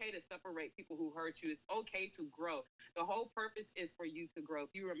 It's okay to separate people who hurt you. It's okay to grow. The whole purpose is for you to grow.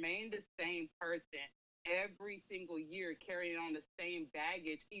 If you remain the same person, every single year carrying on the same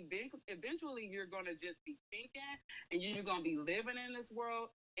baggage, eventually you're going to just be thinking and you're going to be living in this world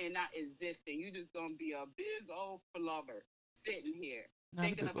and not existing. You're just going to be a big old flubber sitting here Not a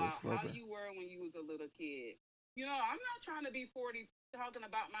thinking big old about how flubber. you were when you was a little kid. I'm not trying to be 40 talking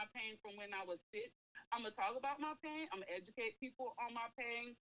about my pain from when I was 6. I'm going to talk about my pain. I'm going to educate people on my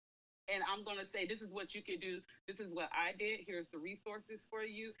pain. And I'm going to say, this is what you can do. This is what I did. Here's the resources for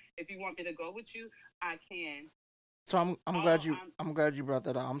you. If you want me to go with you, I can. So I'm glad All you I'm, I'm glad you brought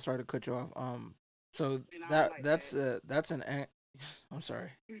that up. I'm sorry to cut you off. So and I don't that like that's that's I'm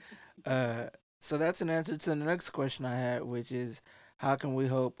sorry. Uh, so that's an answer to the next question I had, which is how can we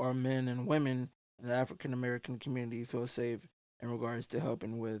help our men and women in the African American community feel safe in regards to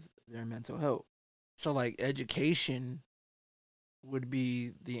helping with their mental health? So like education would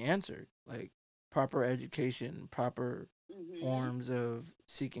be the answer, like proper education, proper that. Hmm. forms of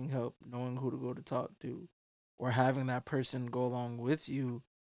seeking help, knowing who to go to talk to, or having that person go along with you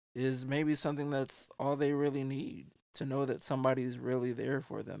is maybe something that's all they really need to know that somebody's really there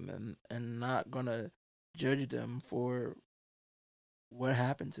for them and not gonna judge them for what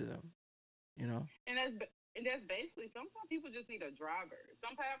happened to them, you know? And that's basically sometimes people just need a driver.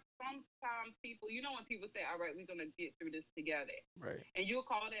 Sometimes people, when people say, "All right, we're gonna get through this together," Right. and you'll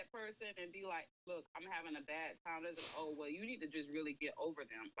call that person and be like, "Look, I'm having a bad time." They're like, "Oh, well, you need to just really get over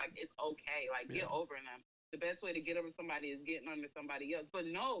them. Like it's okay. Like Yeah. get over them. The best way to get over somebody is getting under somebody else." But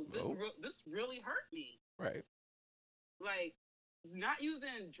no, Nope. this really hurt me. Right. Like not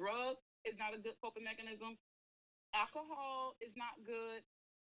using drugs is not a good coping mechanism. Alcohol is not good.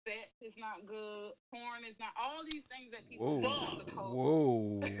 Sex is not good. Porn is not. All these things that people Whoa. use to Fuck. cope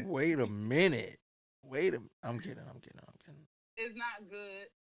Whoa. Wait a minute. I'm kidding. I'm kidding. I'm kidding. is not good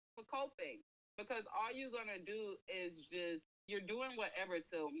for coping because all you're gonna do is just you're doing whatever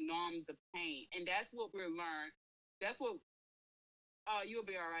to numb the pain, and that's what we're learned. That's what. Oh, you'll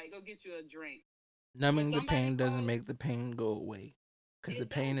be all right. Go get you a drink. When Numbing the somebody pain doesn't calls, make the pain go away because the it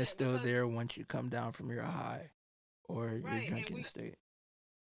pain is doesn't still because there once you come down from your high or your right, drinking state.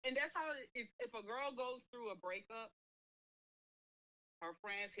 and that's how if a girl goes through a breakup, her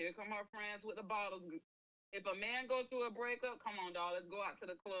friends here come her friends with the bottles. If a man go through a breakup, come on, dog, let's go out to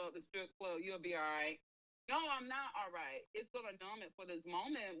the club, the strip club. You'll be all right. No, I'm not all right. It's gonna numb it for this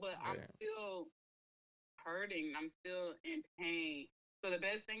moment, but I'm Right. still hurting. I'm still in pain. So the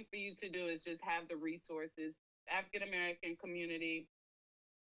best thing for you to do is just have the resources. African American community,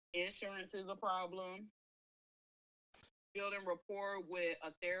 insurance is a problem. Building rapport with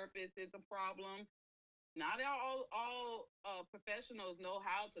a therapist is a problem. Not all professionals know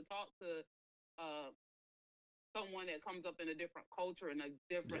how to talk to uh, someone that comes up in a different culture and a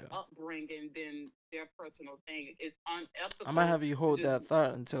different Yeah. upbringing than their personal thing. It's I'm gonna unethical have you to hold just that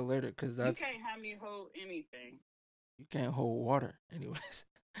thought until later because you that's can't have me hold anything. you can't hold water anyways.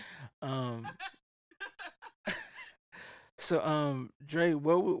 um. So Dre,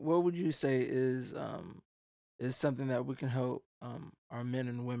 what would you say is something that we can help our men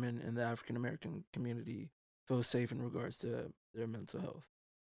and women in the African American community feel safe in regards to their mental health?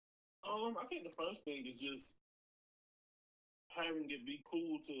 I think the first thing is just having it be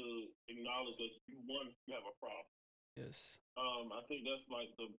cool to acknowledge that you have a problem. Yes. I think that's like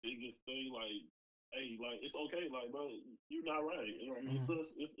the biggest thing. Like, hey, like it's okay. Like, bro, you're not right. You know what I mean? Mhm. So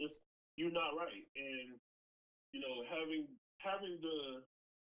it's you're not right, and having the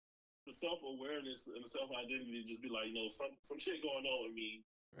self awareness and the self identity, just be like, some shit going on with me,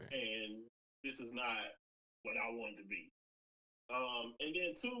 Right. and this is not what I want to be. And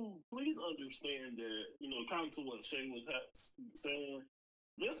then two, please understand that kind of to what Shay was saying,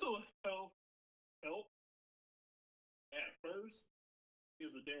 mental health help at first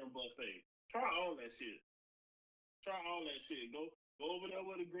is a damn buffet. Try all that shit. Try all that shit. Go over there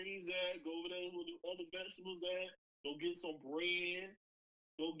where the greens at. Go over there where the other vegetables at. Go get some bread.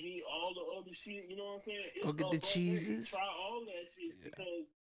 Go get all the other shit. You know what I'm saying? Go It's get a the buffet. cheeses. Try all that shit Yeah.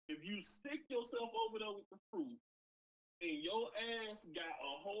 because if you stick yourself over there with the fruit and your ass got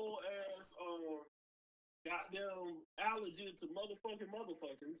a whole ass goddamn allergy to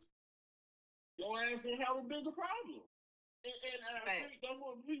motherfuckers, your ass gonna have a bigger problem. And I think Facts. that's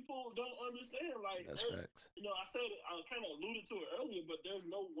what people don't understand. Like, That's facts. I said it, I kind of alluded to it earlier, but there's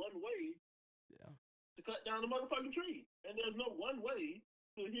no one way Yeah. to cut down the motherfucking tree, and there's no one way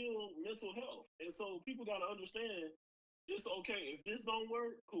to heal mental health. And so people gotta understand it's okay. If this don't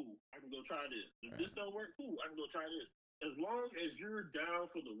work, cool. I can go try this. If Right. this don't work, cool. I can go try this. As long as you're down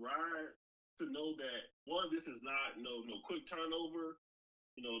for the ride, to know that one, this is not no quick turnover.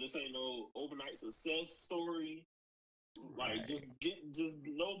 This ain't no overnight success story. Like Right. just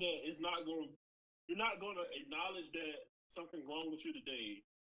know that it's not going to you're not gonna acknowledge that something's wrong with you today,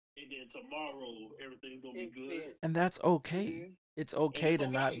 and then tomorrow everything's gonna be It's good. it. And that's okay. Mm-hmm. It's And okay it's to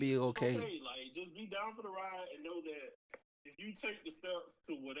not okay. be It's okay. okay. Like just be down for the ride and know that if you take the steps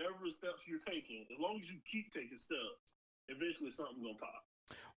to whatever steps you're taking, as long as you keep taking steps, eventually something's gonna pop.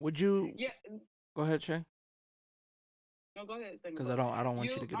 Would you Yeah. go ahead, Shay? No, go ahead, Because Singapore. I don't want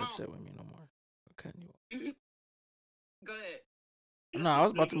you You to get upset with me no more. Okay, you. go ahead. No,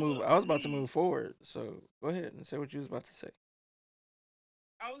 It's the stigma I was for about to me. move forward. So go ahead and say what you was about to say.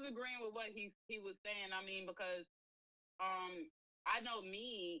 I was agreeing with what he was saying. I mean, because I know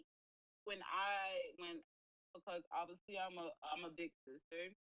me when because obviously I'm a big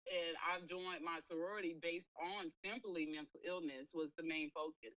sister and I joined my sorority based on simply mental illness was the main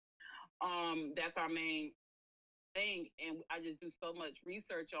focus. That's our main thing, and I just do so much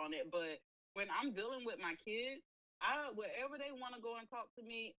research on it. But when I'm dealing with my kids, I wherever they want to go and talk to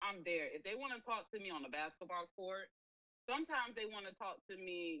me, I'm there. If they want to talk to me on the basketball court, sometimes they want to talk to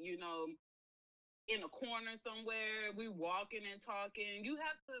me, in a corner somewhere. We walking and talking. You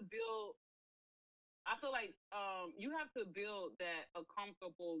have to build. I feel like you have to build that a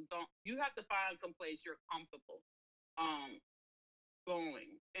comfortable zone. You have to find some place you're comfortable um,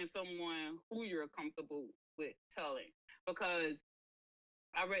 going, and someone who you're comfortable with telling. Because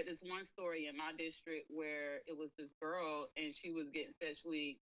I read this one story in my district where it was this girl and she was getting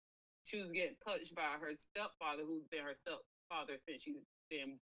touched by her stepfather, who's been her stepfather since she's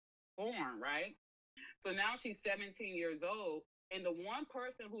been born, right? So now she's 17 years old. And the one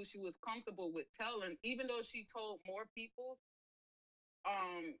person who she was comfortable with telling, even though she told more people,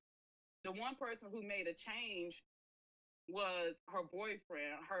 um, the one person who made a change was her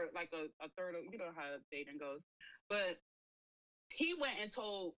boyfriend, her like a third of, how dating goes. But he went and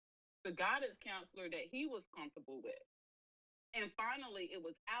told the guidance counselor that he was comfortable with. And finally it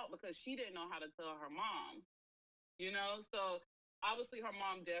was out because she didn't know how to tell her mom. So obviously her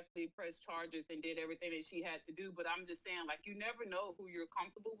mom definitely pressed charges and did everything that she had to do. But I'm just saying, like, you never know who you're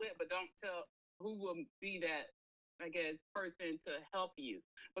comfortable with, but don't tell who will be that, I guess, person to help you.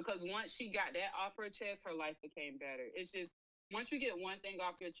 Because once she got that off her chest, her life became better. It's just once you get one thing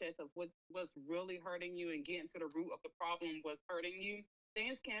off your chest of what's really hurting you and getting to the root of the problem, what's hurting you,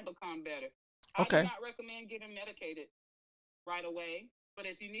 things can become better. I do Okay. not recommend getting medicated right away. But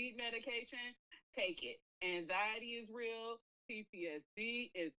if you need medication, take it. Anxiety is real.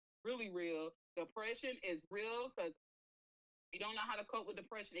 PTSD is really real. Depression is real because you don't know how to cope with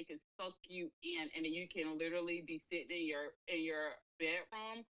depression. It can suck you in, and then you can literally be sitting in your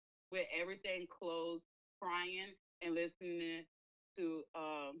bedroom with everything closed, crying and listening to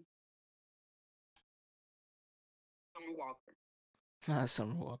Summer Walker. Not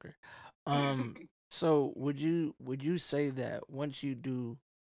Summer Walker. Um. So would you say that once you do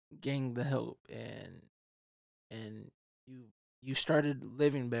gain the help and you you started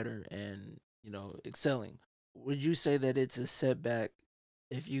living better and excelling, would you say that it's a setback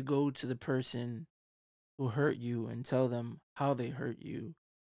if you go to the person who hurt you and tell them how they hurt you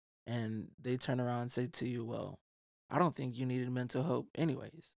and they turn around and say to you, well, I don't think you needed mental help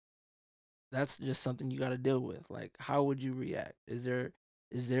anyways. That's just something you got to deal with. Like, how would you react? Is there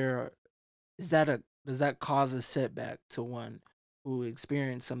is that a does that cause a setback to one who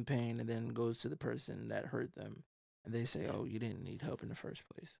experienced some pain and then goes to the person that hurt them and they say, oh, you didn't need help in the first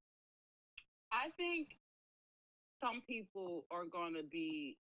place? I think some people are going to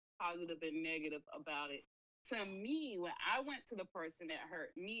be positive and negative about it. To me, when I went to the person that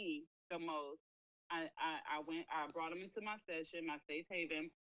hurt me the most, I brought them into my session, my safe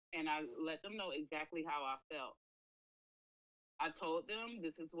haven, and I let them know exactly how I felt. I told them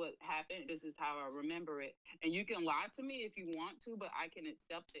this is what happened, this is how I remember it. And you can lie to me if you want to, but I can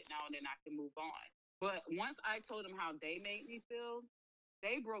accept it now and then I can move on. But once I told them how they made me feel,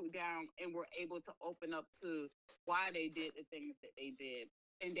 they broke down and were able to open up to why they did the things that they did.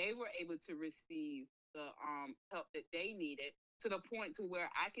 And they were able to receive the help that they needed to the point to where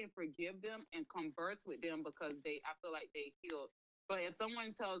I can forgive them and converse with them because I feel like they healed. But if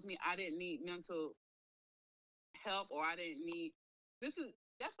someone tells me I didn't need mental help or I didn't need this is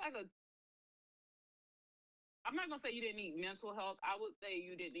that's like a I'm not gonna say you didn't need mental help. I would say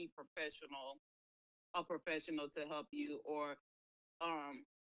you didn't need a professional to help you or um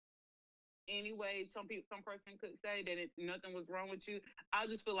anyway some person could say that nothing was wrong with you. I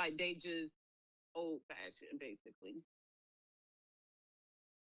just feel like they just old fashioned basically,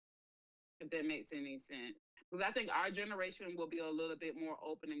 if that makes any sense. Because I think our generation will be a little bit more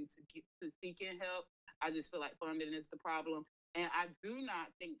opening to seeking help. I just feel like funding is the problem. And I do not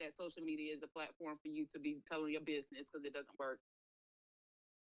think that social media is a platform for you to be telling your business because it doesn't work.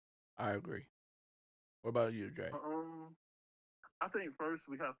 I agree. What about you, Dre? I think first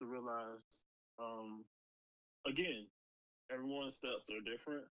we have to realize, um, again, everyone's steps are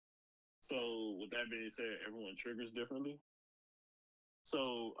different. So with that being said, everyone triggers differently.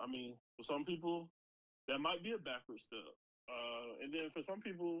 So I mean, for some people, that might be a backward step. And then for some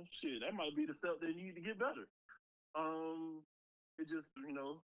people, shit, that might be the step they need to get better. Um, it just,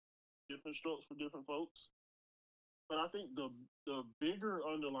 different strokes for different folks. But I think the bigger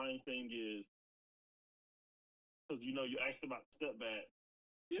underlying thing is because you asked about the step back.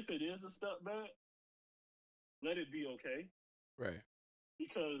 If it is a step back, let it be okay. Right.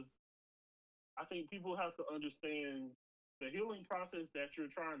 Because I think people have to understand the healing process that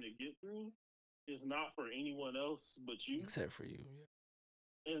you're trying to get through is not for anyone else but you. Except for you.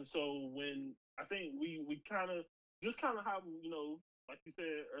 And so when I think we kind of just kind of how like you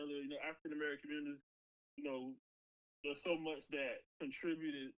said earlier, African American communities, you know, there's so much that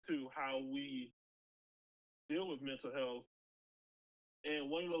contributed to how we deal with mental health. And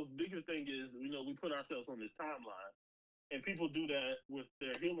one of those bigger things is, we put ourselves on this timeline, and people do that with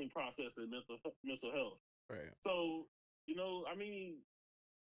their healing process and mental health. Right. So, I mean,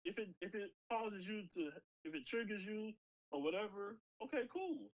 if it causes you to, if it triggers you or whatever, okay,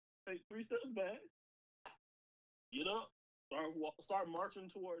 cool. Take 3 steps back, get up, start marching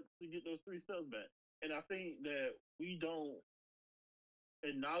towards to get those 3 steps back. And I think that we don't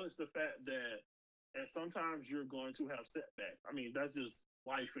acknowledge the fact that, and sometimes you're going to have setbacks. I mean, that's just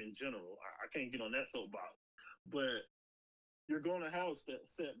life in general. I can't get on that soapbox, but you're going to have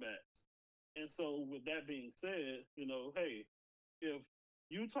setbacks. And so, with that being said, hey, if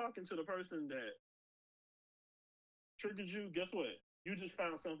you talking to the person that triggers you, guess what? You just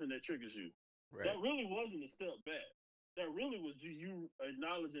found something that triggers you. Right. That really wasn't a step back. That really was you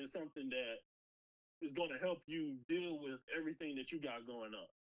acknowledging something that is going to help you deal with everything that you got going on.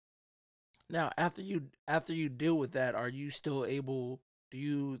 Now, after you deal with that, are you still able? Do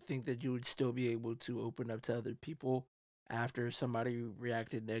you think that you would still be able to open up to other people after somebody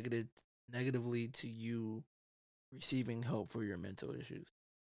reacted negatively to you receiving help for your mental issues?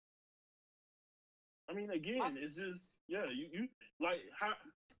 I mean, again, it's just you like how.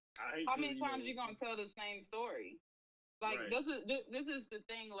 How many times you gonna tell the same story? Like right. this is the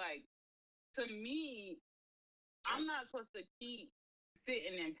thing. Like to me, I'm not supposed to keep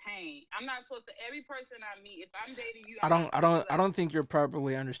sitting in pain. I'm not supposed to. Every person I meet, if I'm dating you, I don't think you're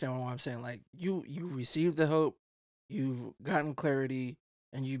properly understanding what I'm saying. Like you received the help, you've gotten clarity,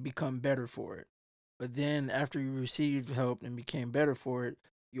 and you become better for it. But then after you received help and became better for it,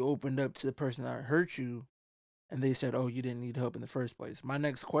 you opened up to the person that hurt you, and they said, "Oh, you didn't need help in the first place." My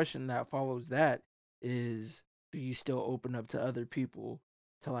next question that follows that is, do you still open up to other people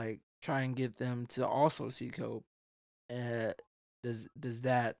to like try and get them to also seek help? And does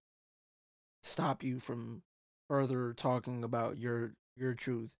that stop you from further talking about your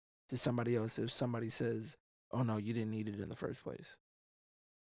truth to somebody else if somebody says, "Oh no, you didn't need it in the first place"?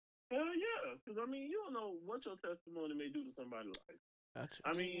 Hell yeah, because I mean, you don't know what your testimony may do to somebody's life. Gotcha.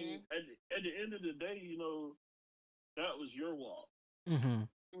 I mean, at the end of the day, that was your walk. Mm-hmm.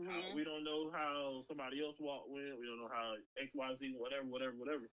 We don't know how somebody else walked went. We don't know how X, Y, Z, whatever,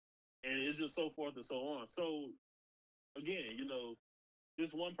 and it's just so forth and so on. So again,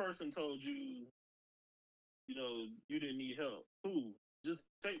 this one person told you, you didn't need help. Cool. Just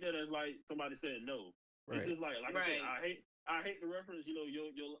take that as like somebody said no. Right. It's just like I said, I hate the reference.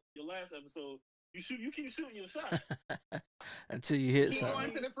 Your last episode. You keep shooting your shot until you hit keep something.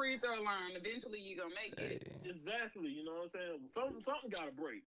 going to the free throw line. Eventually, you're gonna make it. Exactly. You know what I'm saying? Something got to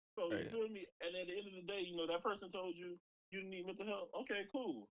break. So you feel me? And at the end of the day, that person told you you need mental health. Okay,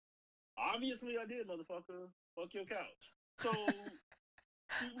 cool. Obviously, I did, motherfucker. Fuck your couch. So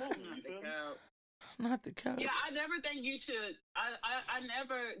keep moving. You feel me? Not the couch. Yeah, I never think you should. I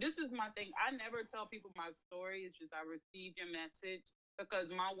never. This is my thing. I never tell people my story. It's just I receive your message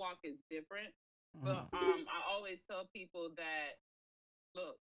because my walk is different. But I always tell people that,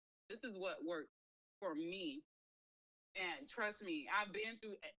 look, this is what worked for me, and trust me, I've been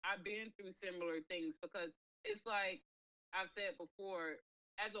through similar things because it's like I said before.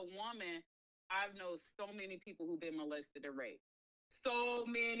 As a woman, I've known so many people who've been molested and raped. So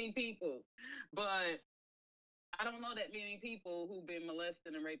many people, but I don't know that many people who've been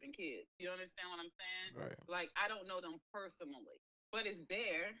molesting and raping kids. You understand what I'm saying? Right. Like I don't know them personally, but it's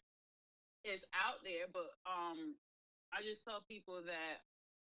there. It's out there. But I just tell people that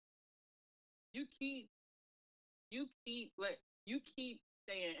you keep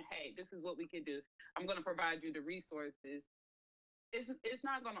saying, hey, this is what we can do. I'm gonna provide you the resources. It's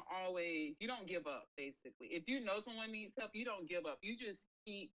not gonna always, you don't give up, basically. If you know someone needs help, you don't give up. You just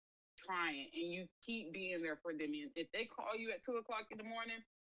keep trying, and you keep being there for them. And if they call you at 2 o'clock in the morning,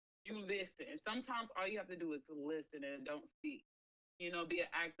 you listen. And sometimes all you have to do is listen and don't speak. Be an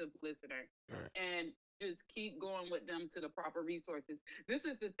active listener. Right. And just keep going with them to the proper resources. This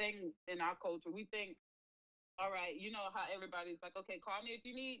is the thing in our culture. We think, all right, you know how everybody's like, okay, call me if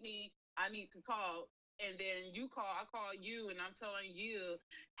you need me. I need to talk. And then I call you, and I'm telling you,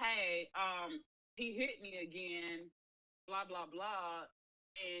 hey, he hit me again, blah, blah, blah.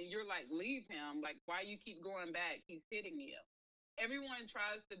 And you're like, leave him. Like, why you keep going back? He's hitting you. Everyone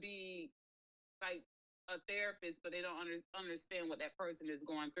tries to be like a therapist, but they don't understand what that person is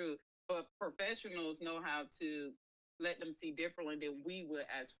going through. But professionals know how to let them see differently than we would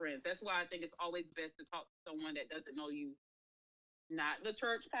as friends. That's why I think it's always best to talk to someone that doesn't know you, not the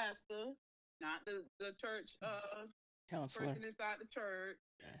church pastor, not the church Counselor. person inside the church.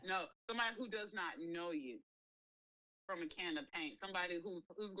 Yeah. No, somebody who does not know you from a can of paint. Somebody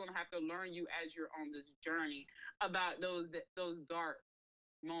who's going to have to learn you as you're on this journey about those dark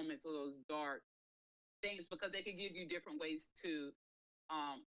moments or those dark things, because they could give you different ways to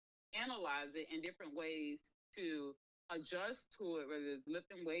analyze it and different ways to adjust to it, whether it's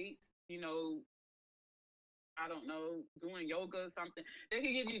lifting weights, I don't know, doing yoga or something. They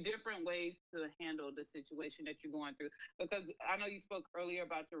can give you different ways to handle the situation that you're going through. Because I know you spoke earlier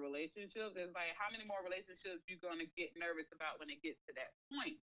about your relationships. It's like, how many more relationships you're going to get nervous about when it gets to that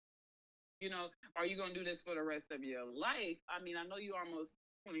point? Are you going to do this for the rest of your life? I mean, I know you're almost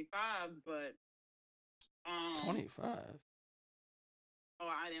 25, but 25. Oh,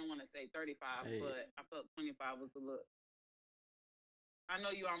 I didn't want to say 35, Hey. but I felt 25 was a little. I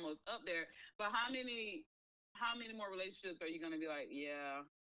know you're almost up there, but how many more relationships are you going to be like, yeah,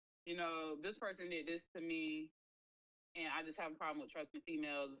 this person did this to me, and I just have a problem with trusting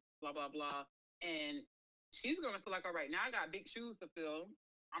females, blah, blah, blah. And she's going to feel like, all right, now I got big shoes to fill.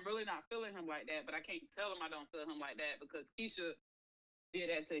 I'm really not feeling him like that, but I can't tell him I don't feel him like that because Keisha did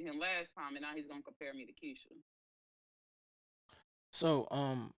that to him last time, and now he's going to compare me to Keisha. So,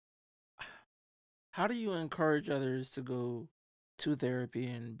 how do you encourage others to go to therapy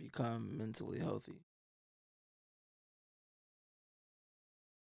and become mentally healthy?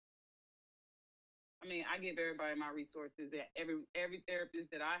 I mean, I give everybody my resources. Every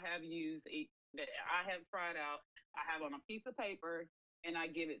therapist that I have used, that I have tried out, I have on a piece of paper, and I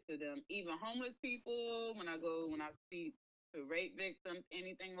give it to them. Even homeless people, when I speak to rape victims,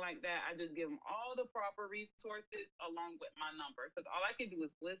 anything like that, I just give them all the proper resources along with my number, because all I can do is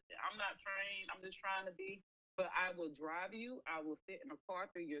listen. I'm not trained. I'm just trying to be. But I will drive you. I will sit in a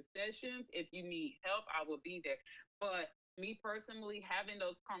car through your sessions. If you need help, I will be there. But me personally, having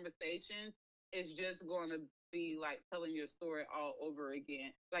those conversations, it's just going to be like telling your story all over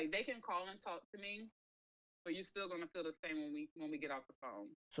again. Like, they can call and talk to me, but you're still going to feel the same when we get off the phone.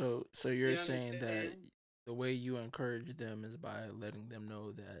 So you're You saying that understand? the way you encourage them is by letting them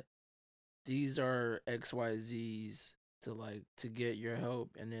know that these are XYZs to get your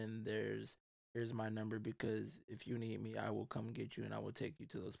help, and then here's my number, because if you need me, I will come get you and I will take you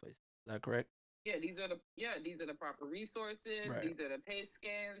to those places. Is that correct? Yeah, these are the proper resources. Right. These are the pay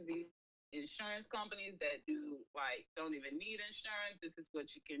scans. These insurance companies that don't even need insurance. This is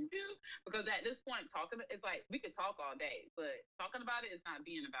what you can do, because at this point, it's like we could talk all day, but talking about it is not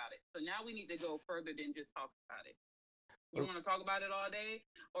being about it. So now we need to go further than just talk about it. You want to talk about it all day,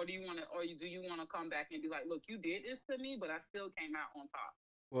 or do you want to come back and be like, look, you did this to me, but I still came out on top.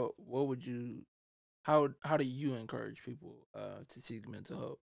 Well, what would you? How do you encourage people to seek mental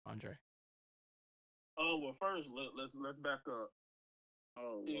help, Andre? Well, first let's back up.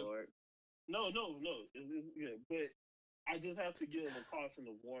 Oh If Lord. no, it's yeah, but I just have to give a caution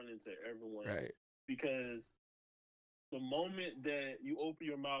of warning to everyone, Right. because the moment that you open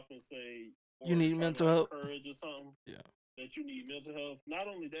your mouth and say, You or need try mental to help? encourage or something, Yeah. that you need mental health, not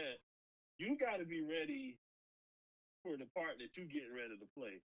only that, you got to be ready for the part that you getting ready to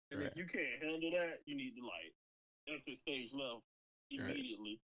play. And Right. if you can't handle that, you need to exit stage left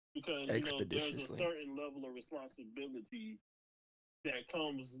immediately, because there's a Expeditiously. certain level of responsibility that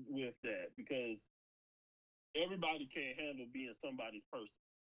comes with that, because everybody can't handle being somebody's person.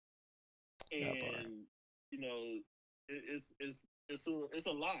 That part. And it's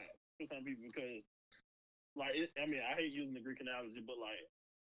a lot for some people, because I mean, I hate using the Greek analogy, but like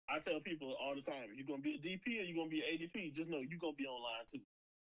I tell people all the time, if you're gonna be a DP or you're gonna be an ADP, just know you're gonna be online too,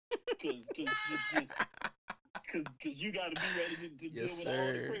 because you got to be ready to Yes, deal with all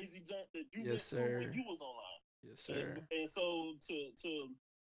the sir. crazy junk that you went Yes, through when sir. you was online. Yes, sir. And so to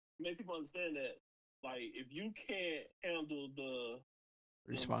make people understand that, like, if you can't handle the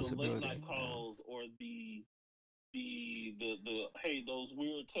late Responsibility. night Yeah. calls or the the hey, those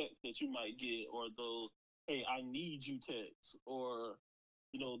weird texts that you might get, or those hey, I need you texts, or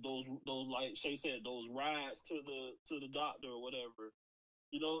those like Shay said, those rides to the doctor or whatever.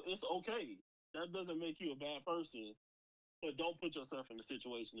 It's okay. That doesn't make you a bad person, but don't put yourself in a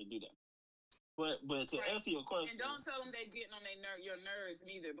situation to do that. But to Right. answer your question, And don't tell them they're getting on your nerves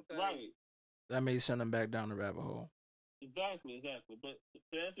neither, because right? That may send them back down the rabbit hole. Exactly. But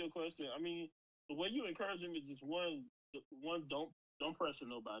to answer your question, I mean, the way you encourage them is just one, don't pressure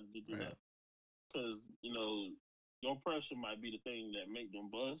nobody to do Right. that, because your pressure might be the thing that make them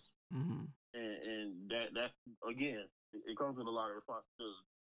bust, Mm-hmm. and that again, it comes with a lot of responsibility.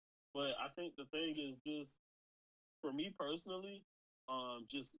 But I think the thing is just, for me personally,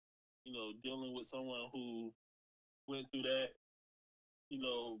 just dealing with someone who went through that.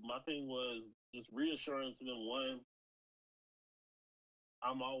 My thing was just reassurance to them. One,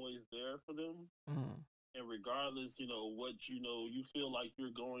 I'm always there for them, Mm-hmm. and regardless, what you feel like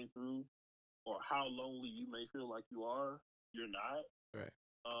you're going through, or how lonely you may feel like you are, you're not. Right.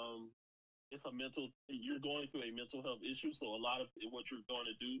 Um, you're going through a mental health issue, so a lot of what you're going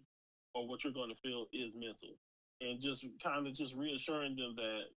to do or what you're going to feel is mental, and just kind of just reassuring them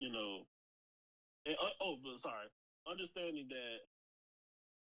that but sorry, understanding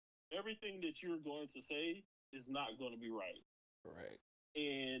that everything that you're going to say is not going to be right, Right.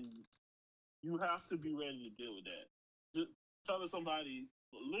 and you have to be ready to deal with that. Just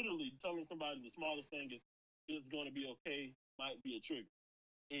literally telling somebody the smallest thing is it's going to be okay might be a trigger,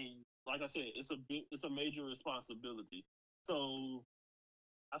 and like I said, it's a major responsibility. So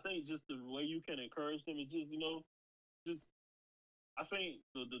I think just the way you can encourage them is just I think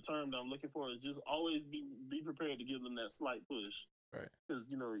the term that I'm looking for is just always be prepared to give them that slight push, Right. because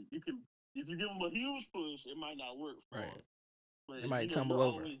you can, if you give them a huge push, it might not work for Right. them. But It might tumble you're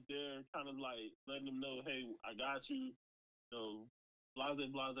over. always there, kind of like letting them know, hey, I got you. Blase,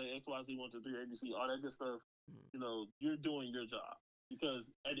 blase, XYZ, 1, 2, 3, ABC, all that good stuff. You're doing your job,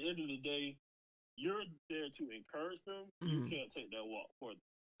 because at the end of the day, you're there to encourage them. You Mm-hmm. can't take that walk for them.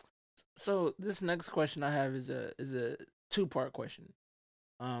 So this next question I have is a 2-part question.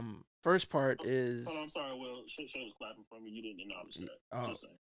 First part is Hold on, I'm sorry. Well, Shay was clapping for me. You didn't acknowledge that. oh, Just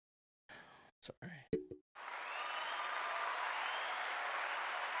saying. sorry.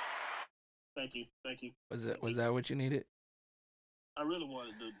 Thank you. Thank you. Was that what you needed? I really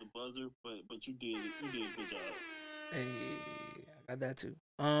wanted the buzzer, but you did it. You did a good job. Hey, I got that too.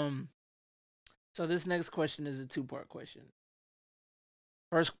 So this next question is a 2-part question.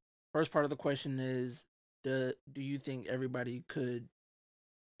 First first part of the question is, do you think everybody could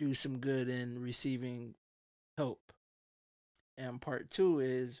do some good in receiving help? And part 2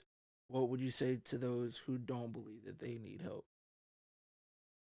 is, what would you say to those who don't believe that they need help?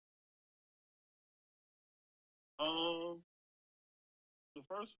 Um, the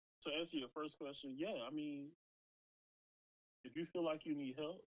first to answer your first question, yeah. I mean, if you feel like you need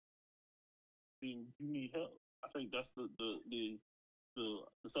help, then you need help. I think that's the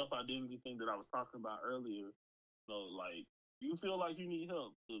self identity thing that I was talking about earlier. Like, you feel like you need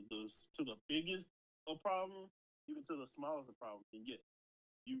help, to the biggest of problem, even to the smallest of problem, then yeah,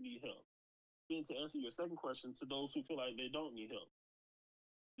 you need help. Then to answer your second question, to those who feel like they don't need help,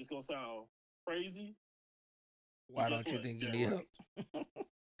 it's gonna sound crazy, but Why guess don't you what? think you They're need right. help?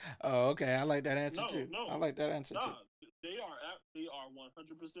 Oh, okay. I like that answer No, too. I no, like that answer too. nah. They are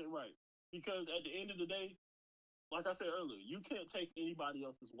 100% right, because at the end of the day, like I said earlier, you can't take anybody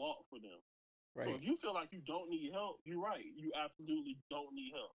else's walk for them. So Right. if you feel like you don't need help, you're right. You absolutely don't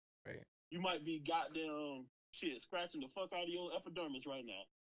need help. Right. You might be goddamn shit scratching the fuck out of your epidermis right now.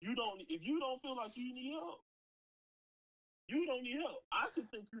 You don't. If you don't feel like you need help, you don't need help. I can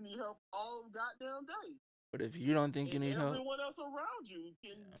think you need help all goddamn day, But if you don't think you and need help, everyone else around you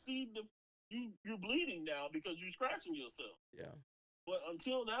can yeah, see you're bleeding now because you're scratching yourself. yeah, But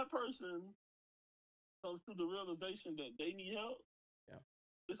until that person comes to the realization that they need help, yeah.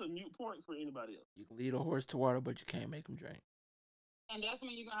 it's a mute point for anybody else. You can lead a horse to water, but you can't make him drink. and that's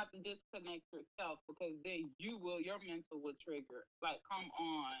when you're gonna have to disconnect yourself, because then your mental will trigger. Like, come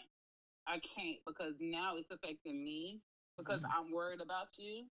on, I can't, because now it's affecting me, because Mhm. I'm worried about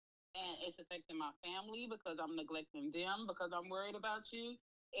you, and it's affecting my family because I'm neglecting them because I'm worried about you,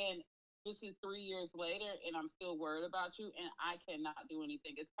 and this is 3 years later and I'm still worried about you, and I cannot do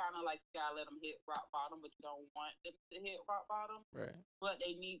anything. It's kind of like you gotta let them hit rock bottom, but you don't want them to hit rock bottom, Right. but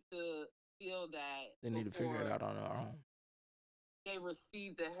they need to feel that They need to figure it before out on their own. they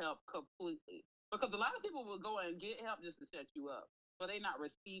receive the help completely. Because a lot of people will go and get help just to set you up, but they're not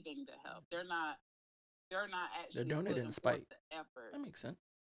receiving the help. They're not They're actually doing it in putting forth spite. the effort. That makes sense.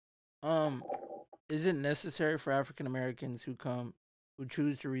 Um, is it necessary for African Americans who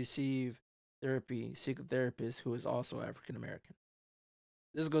choose to receive therapy seek a therapist who is also African American?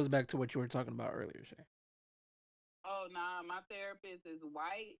 This goes back to what you were talking about earlier, Shay. Oh, nah, my therapist is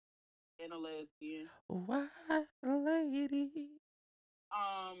white and a lesbian. White lady.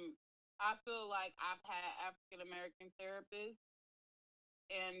 I feel like I've had African American therapists,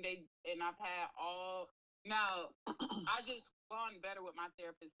 and I've had all. Now, I just gone better with my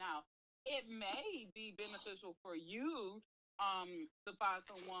therapist now. It may be beneficial for you, to find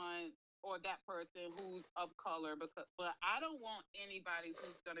someone or that person who's of color, but I don't want anybody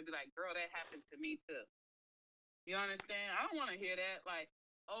who's gonna be like, "Girl, that happened to me too." You understand? I don't want to hear that. Like,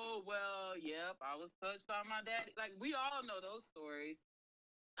 oh well, yep, I was touched by my daddy. Like, we all know those stories.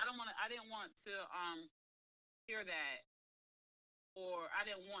 I don't want to. I didn't want to hear that, or I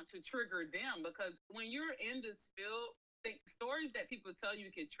didn't want to trigger them, because when you're in this field, stories that people tell you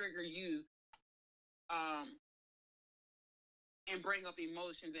can trigger you, um, and bring up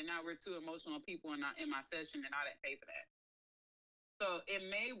emotions. And now we're two emotional people in my session, and I didn't pay for that. So it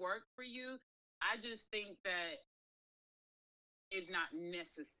may work for you. I just think that is not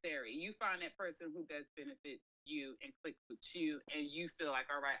necessary. You find that person who best benefits you and clicks with you, and you feel like,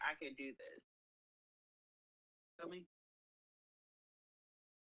 all right, I can do this. Tell me.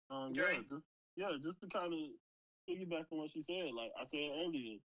 Dre? Just to kind of piggyback on what she said. Like I said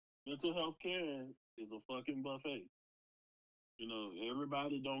earlier, mental health care is a fucking buffet. You know,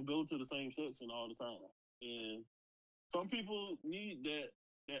 everybody don't go to the same section all the time, and some people need that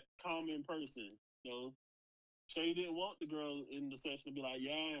common person. You know, Shay didn't want the girl in the session to be like,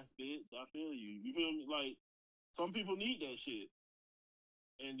 "Yes, bitch, I feel you." You feel me? Like some people need that shit,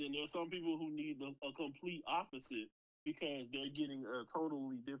 and then there's some people who need a complete opposite because they're getting a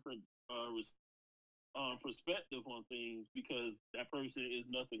totally different perspective on things because that person is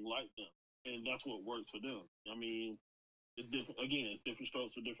nothing like them, and that's what works for them. I mean, it's different. Again, it's different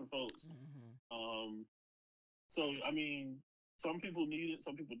strokes for different folks. So I mean, some people need it,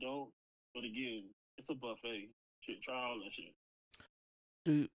 some people don't. But again, it's a buffet. Shit, try all that shit.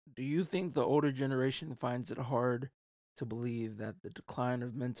 Do you think the older generation finds it hard to believe that the decline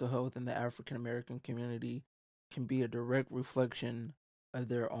of mental health in the African American community can be a direct reflection of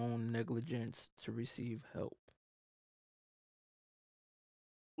their own negligence to receive help?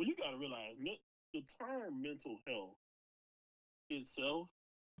 Well, you got to realize the term mental health itself,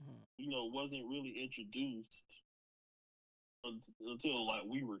 wasn't really introduced until like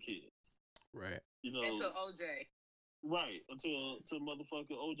we were kids. Right. Until OJ. Right. Until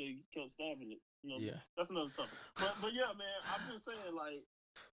motherfucker OJ kept stabbing it. Yeah. That's another topic. But yeah, man, I'm just saying, like,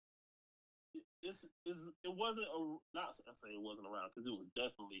 it wasn't not I say it wasn't around because it was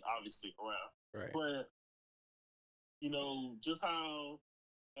definitely obviously around. Right. But just how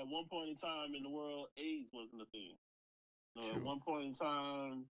at one point in time in the world AIDS wasn't a thing. At one point in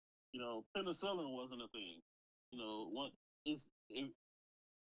time, penicillin wasn't a thing.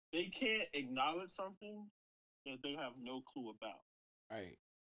 They can't acknowledge something that they have no clue about. Right.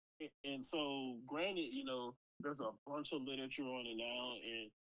 And so, granted, there's a bunch of literature on it now,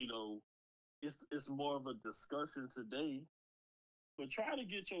 and it's more of a discussion today. But try to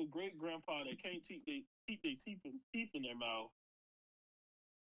get your great grandpa that can't keep their teeth in their mouth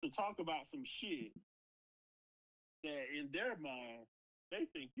to talk about some shit that in their mind they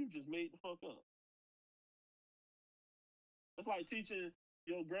think you just made the fuck up. It's like teaching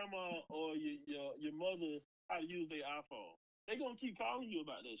your grandma or your mother how to use their iPhone. They gonna keep calling you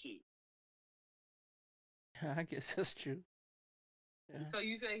about that shit. I guess that's true. Yeah. So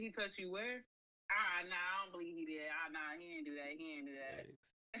you say he touched you where? Nah, I don't believe he did. Nah, he didn't do that. He didn't do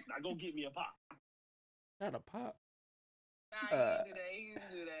that. Now go get me a pop. Not a pop. Nah, he didn't do that. He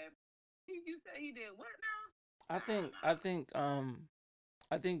didn't do that. You said he did what now? I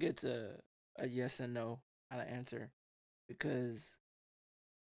think it's a yes and no kind of answer, because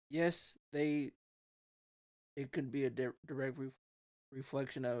yes, it could be a direct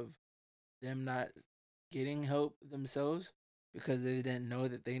reflection of them not getting help themselves because they didn't know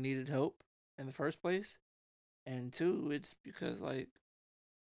that they needed help in the first place, and two, it's because like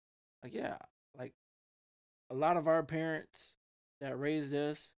yeah, like a lot of our parents that raised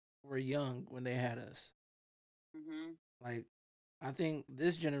us were young when they had us. Like, I think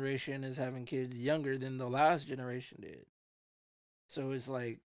this generation is having kids younger than the last generation did. So it's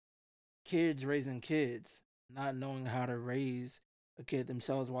like kids raising kids, not knowing how to raise a kid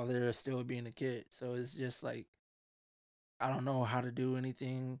themselves while they're still being a kid. So it's just like, I don't know how to do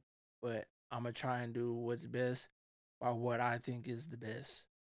anything, but I'm going to try and do what's best by what I think is the best,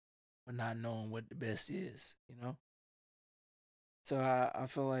 but not knowing what the best is, you know? So I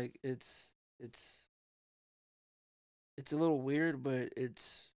feel like it's it's it's a little weird, but it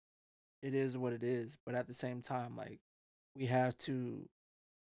is what it is. But at the same time, like we have to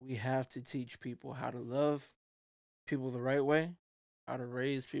we have to teach people how to love people the right way, how to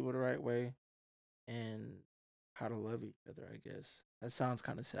raise people the right way, and how to love each other. I guess that sounds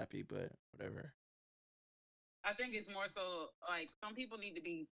kind of sappy, but whatever. I think it's more so like some people need to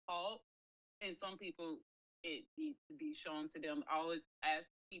be taught, and some people it needs to be shown to them. I always ask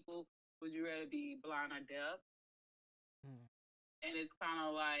people, would you rather be blind or deaf? Mm. And it's kind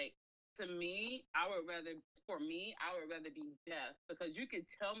of like, to me, I would rather, for me, I would rather be deaf because you can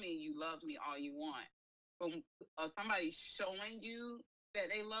tell me you love me all you want. But somebody showing you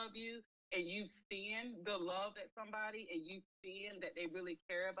that they love you and you seeing the love that somebody and you seeing that they really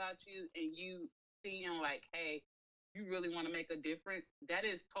care about you and you seeing like, hey, you really want to make a difference, that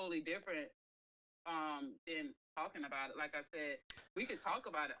is totally different than talking about it. Like I said, we could talk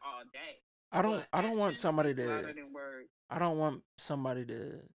about it all day, but I don't want action somebody speaks to louder than words. I don't want somebody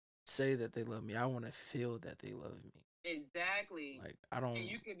to say that they love me. I want to feel that they love me. Exactly. Like I And don't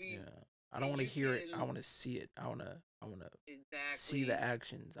you could yeah. be, I don't and want to you hear it. I can, want to see it. I want to see the exactly.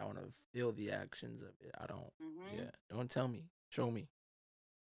 actions. I want to feel the actions of it. I don't Hmm. yeah. Don't tell me. Show me.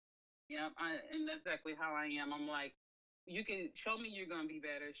 Yeah, and that's exactly how I am. I'm like, you can show me you're gonna be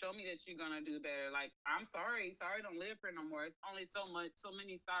better. Show me that you're gonna do better. Like, I'm sorry, sorry don't live for no more. It's only so much, so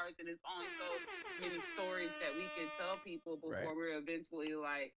many sorries, and it's only so many stories that we can tell people Right. before we're eventually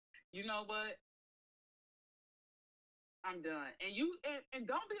like, you know what? I'm done. And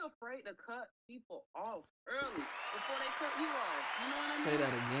don't be afraid to cut people off early before they cut you off. You know what I Say mean?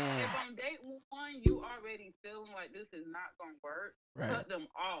 that again. If on date one you already feeling like this is not gonna work, Right. cut them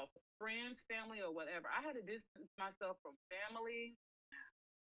off. Friends, family, or whatever. I had to distance myself from family,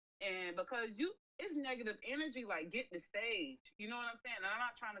 and because you, it's negative energy. Like, get the stage. You know what I'm saying? And I'm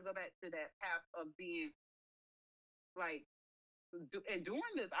not trying to go back to that path of being like and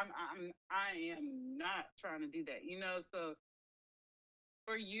doing this. I am not trying to do that. You know, so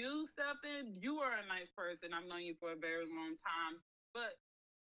for you, Stephen, you are a nice person. I've known you for a very long time. But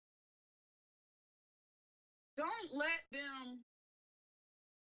don't let them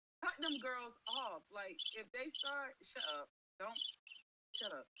cut them girls off. Like, if they start, shut up. Don't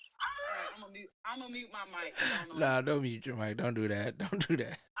shut up. All right, I'm gonna mute my mic because I don't know what I'm Nah, gonna say. don't mute your mic. Don't do that. Don't do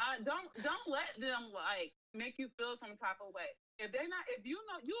that. Don't let them like make you feel some type of way. If they're not, if you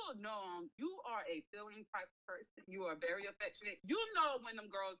know, you'll know 'em. You are a feeling type of person. You are very affectionate. You know when them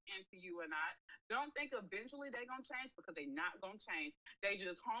girls into you or not. Don't think eventually they gonna change because they not gonna change. They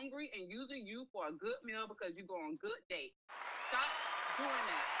just hungry and using you for a good meal because you go on good date. Stop doing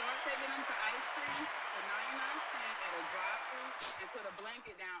that. Start taking them to ice cream for 99 cents at a drive-through and put a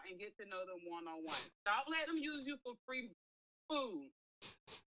blanket down and get to know them one on one. Stop letting them use you for free food.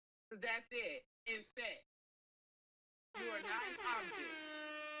 Cause that's it. Instead, you are not an object.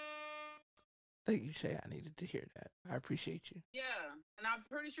 Thank you, Shay. I needed to hear that. I appreciate you. Yeah, and I'm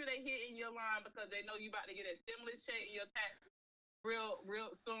pretty sure they hit in your line because they know you about to get a stimulus check in your tax real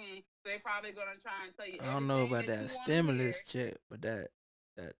soon. They probably gonna try and tell you I don't know everything about that you that want to hear. stimulus check, but that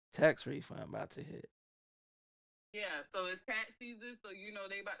tax refund about to hit. Yeah, so it's tax season, so you know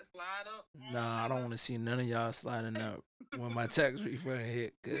they about to slide up on a Nah, I don't nigga. want to see none of y'all sliding up when my tax refund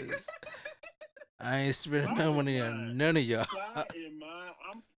hit, cause I ain't spending Slide no in money mine. on none of y'all. Slide in mine.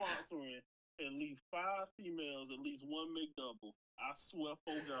 I'm sponsoring at least 5 females, at least one McDouble. I swear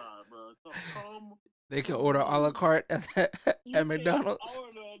for God, bro. Come They can order a la through. carte You at can McDonald's.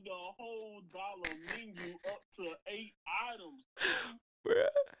 order the whole dollar menu up to 8 items. Come Bruh.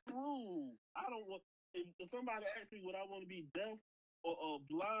 through. I don't want. If somebody asks me would I want to be deaf or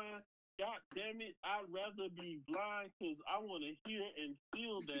blind, God damn it, I'd rather be blind because I want to hear and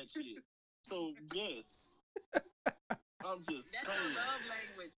feel that shit. So yes, I'm just That's your saying. love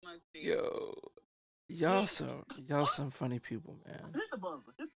language, must be. Yo, Yes. y'all some funny people, man. Hit the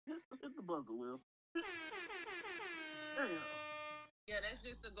buzzer. Hit the buzzer, Will. Damn. Yeah, that's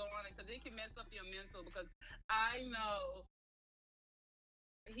just to go on it because it can mess up your mental. Because I know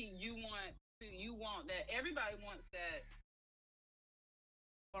you want that. Everybody wants that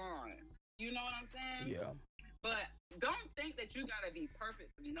fun. You know what I'm saying? Yeah. But don't think that you gotta be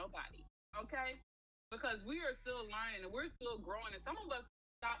perfect for nobody, okay? Because we are still learning and we're still growing, and some of us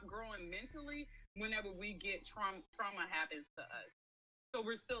stop growing mentally whenever we get trauma happens to us. So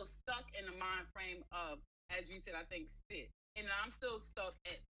we're still stuck in the mind frame of, as you said, I think 6, and I'm still stuck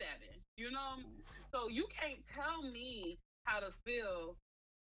at 7. You know, so you can't tell me how to feel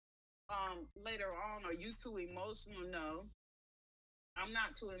later on. Are you too emotional? No, I'm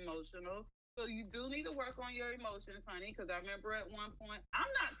not too emotional. So you do need to work on your emotions, honey. Because I remember at one point, I'm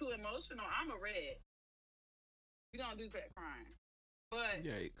not too emotional. I'm a red. You don't do that crying. But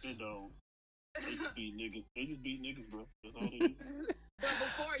They Yikes. don't. They just beat niggas. They just beat niggas, bro. That's all they do. but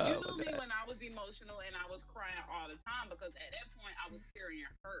before you Oh knew my me god. when I was emotional and I was crying all the time because at that point I was carrying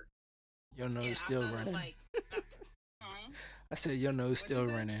hurt Your and nose I still felt running. like, huh? I said your nose What you still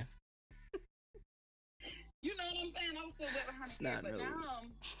say? running. You know what I'm saying? I was still wet behind the ears, Snot but nose. now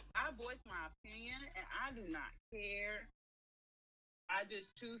I voice my opinion and I do not care. I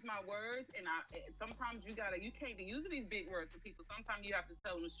just choose my words, and sometimes you can't be using these big words for people. Sometimes you have to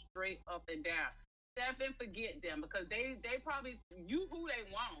tell them straight up and down. Step and forget them because they probably you who they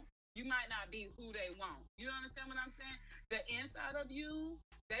want. You might not be who they want. You understand what I'm saying? The inside of you,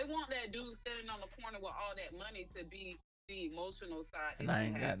 they want that dude standing on the corner with all that money to be the emotional side And that I you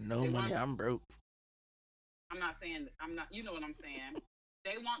ain't have. got no They money. want. I'm broke. I'm not saying. I'm not. You know what I'm saying?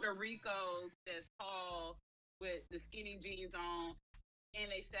 They want the Ricos that's tall with the skinny jeans on and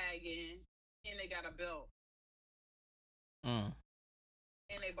they sagging, and they got a belt, Mm.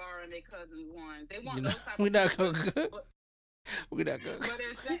 and they borrowing their cousin's one. They You want know, those type we of not people, gonna go. but We not gonna. but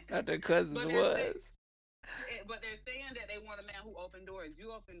they're saying, Not the cousins but they're saying, was. but they're saying that they want a man who open doors.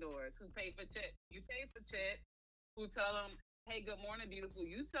 You open doors. Who pay for checks. You pay for checks. Who tell them, hey, good morning, beautiful.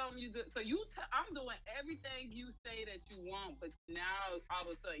 You tell them you good. So I'm doing everything you say that you want, but now all of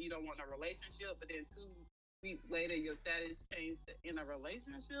a sudden you don't want a relationship. But then 2 weeks later, your status changed in a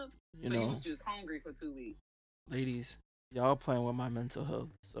relationship. You So you know, was just hungry for 2 weeks. ladies, y'all playing with my mental health.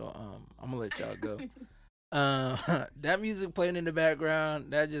 So I'm gonna let y'all go. That music playing in the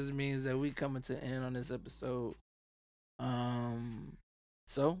background, that just means that we coming to end on this episode. Um,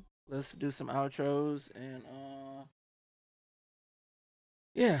 so let's do some outros and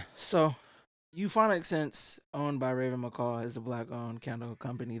yeah. So Euphonic Scents, owned by Raven McCall, is a black-owned candle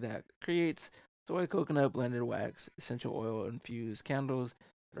company that creates soy coconut blended wax, essential oil infused candles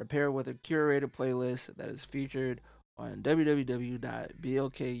that are paired with a curated playlist that is featured on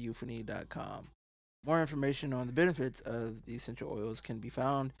www.blkeuphony.com. More information on the benefits of the essential oils can be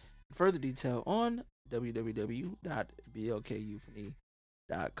found in further detail on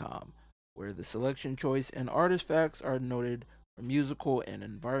www.blkeuphony.com, where the selection, choice, and artist facts are noted for musical and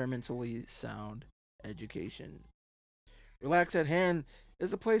environmentally sound education. Relax at Hand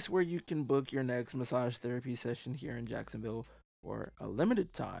is a place where you can book your next massage therapy session here in Jacksonville for a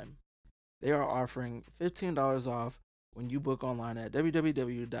limited time. They are offering $15 off when you book online at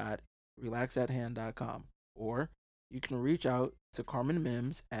www.relaxathand.com, or you can reach out to Carmen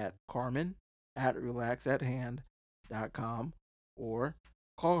Mims at carmen@relaxathand.com, or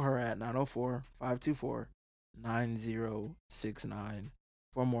call her at 904-524-9069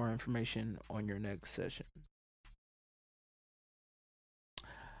 for more information on your next session.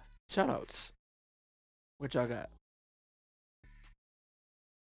 Shoutouts. What y'all got?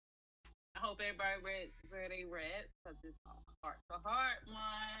 I hope everybody read they read because it's heart to heart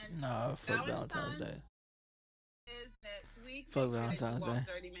month. Nah, fuck Valentine's Valentine's Day. is next week. Fuck Make sure that you Valentine's walk Day.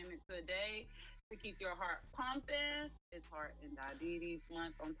 30 minutes a day to keep your heart pumping. It's Heart and Diabetes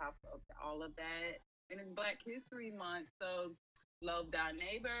Month on top of all of that. And it's Black History Month. So love thy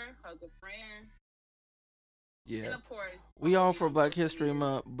neighbor, hug a friend. And Yeah. of course, We follow all me for on Black social History media.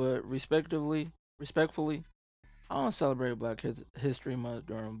 Month, but respectfully, I don't celebrate Black History Month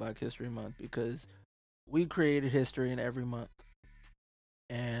during Black History Month because we created history in every month,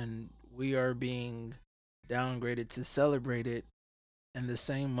 and we are being downgraded to celebrate it in the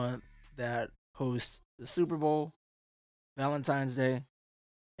same month that hosts the Super Bowl, Valentine's Day,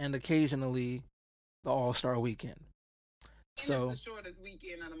 and occasionally the All Star Weekend. And it's So the shortest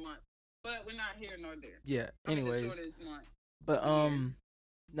weekend of the month. But we're not here nor there. yeah. I mean, the Anyways, shortest month but of the year.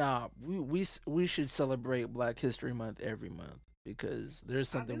 nah, we should celebrate Black History Month every month because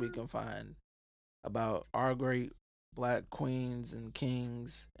there's I something we do. can find about our great Black queens and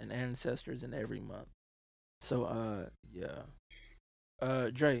kings and ancestors in every month. So yeah.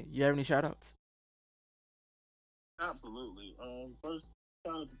 Dre, you have any shout outs? Absolutely. First,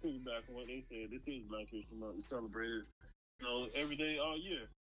 kind of to piggyback on what they said, this is Black History Month. We celebrate it, every day, all year.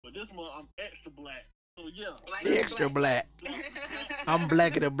 But this month, I'm extra black. So yeah, Black and Extra black. black. black, I'm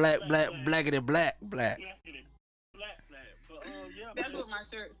blackity black, black, blackity black. blackity, black. But yeah, That's man, what my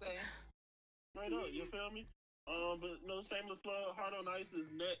shirt say. straight up, you feel me? But no, shameless plug. Heart on Ice is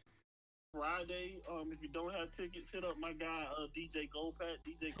next Friday. If you don't have tickets, hit up my guy, DJ Goldpack.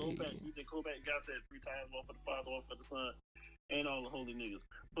 DJ Goldpack. Hey. DJ Goldpack. God said 3 times, one for the Father, one for the Son, and all the holy niggas.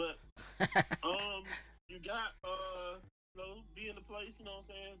 But you got be in the place. You know what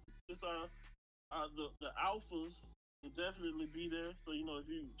I'm saying? It's the alphas will definitely be there. So if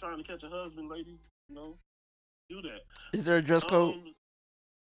you're trying to catch a husband, ladies, do that. Is there a dress code?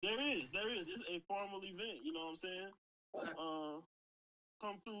 There is. It's a formal event. You know what I'm saying?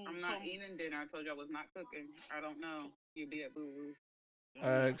 Come through. I'm not eating dinner. I told you I was not cooking. I don't know. You'll be at Boo Boo.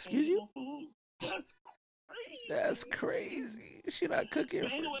 Excuse you? That's crazy. That's crazy. She not cooking.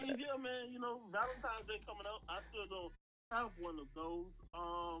 But anyways, yeah, man. Valentine's Day coming up. I still don't have one of those.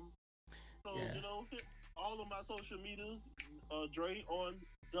 So hit all of my social medias. Dre on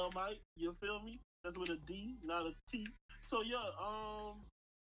Dumite. You feel me? That's with a D, not a T. So yeah.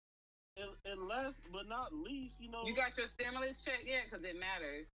 And last but not least, You got your stimulus check yet? Because it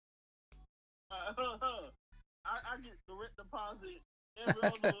matters. I get direct deposit every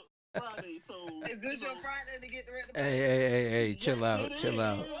other Friday. So is this your Friday to get direct deposit? Hey, chill out. I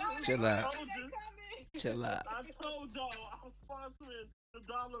told y'all I'm sponsoring the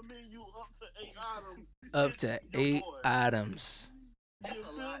dollar menu up to 8 items. Up to 8 items. That's You a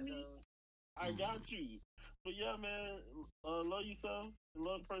feel lot, me? though. I got you. But yeah, man, love yourself and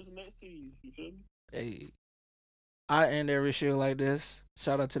love the person next to you. You feel me? Hey, I end every show like this.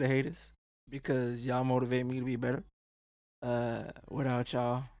 Shout out to the haters because y'all motivate me to be better. Without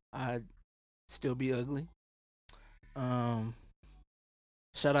y'all, I'd still be ugly.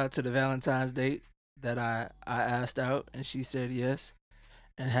 Shout out to the Valentine's date that I asked out and she said yes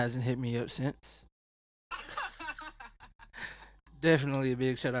and hasn't hit me up since. Definitely a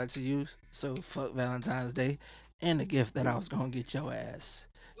big shout out to you. So fuck Valentine's Day and the gift that I was gonna get your ass.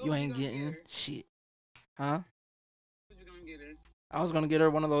 You ain't getting shit. Huh? What you gonna get her? I was gonna get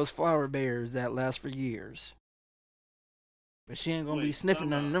her one of those flower bears that last for years. But she ain't gonna be sniffing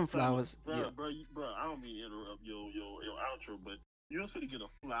none of them flowers. Bro, I don't mean to interrupt your outro, but you was finna get a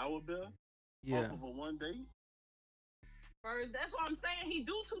flower bear off of a one day? First, that's what I'm saying. He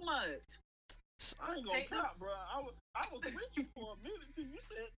do too much. I ain't gonna cop, bro. I was with you for a minute till you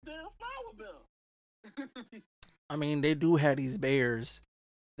said damn flower bear. I mean, they do have these bears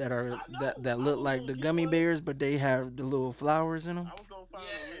that are that look like the gummy bears, but they have the little flowers in them. I was gonna find a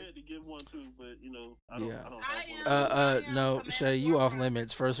red to give one too, but I don't. No, Shay, you off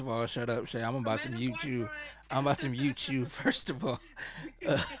limits. First of all, shut up, Shay. I'm about to mute you. I'm about to mute you. First of all,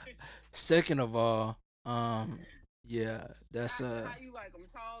 second of all, yeah, that's How you like them?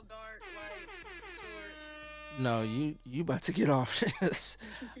 Tall, dark, light, short? No, you about to get off this.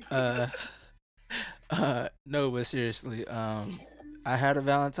 No, but seriously, I had a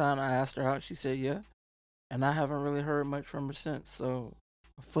Valentine. I asked her out. She said yeah, and I haven't really heard much from her since. So,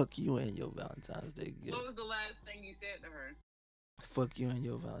 fuck you and your Valentine's Day gift. What was the last thing you said to her? Fuck you and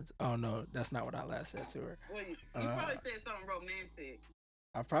your Valentine's. Oh no, that's not what I last said to her. Well, you probably said something romantic.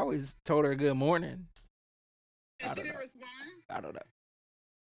 I probably told her good morning. And she didn't respond? I don't know.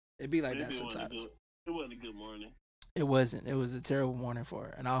 It'd be like that sometimes. It wasn't a good morning. It wasn't. It was a terrible morning for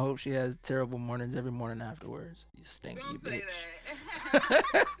her, and I hope she has terrible mornings every morning afterwards. You stinky bitch.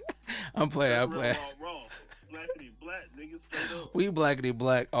 That. I'm playing. Raw. Blackity black, niggas straight up. We blackity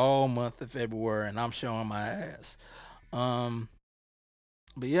black all month of February, and I'm showing my ass.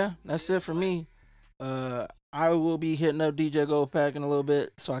 But yeah, that's it for me. I will be hitting up DJ Gold Pack in a little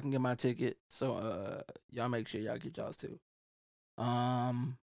bit so I can get my ticket. So y'all make sure y'all get y'all's too.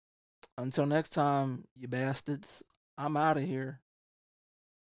 Until next time, you bastards. I'm out of here.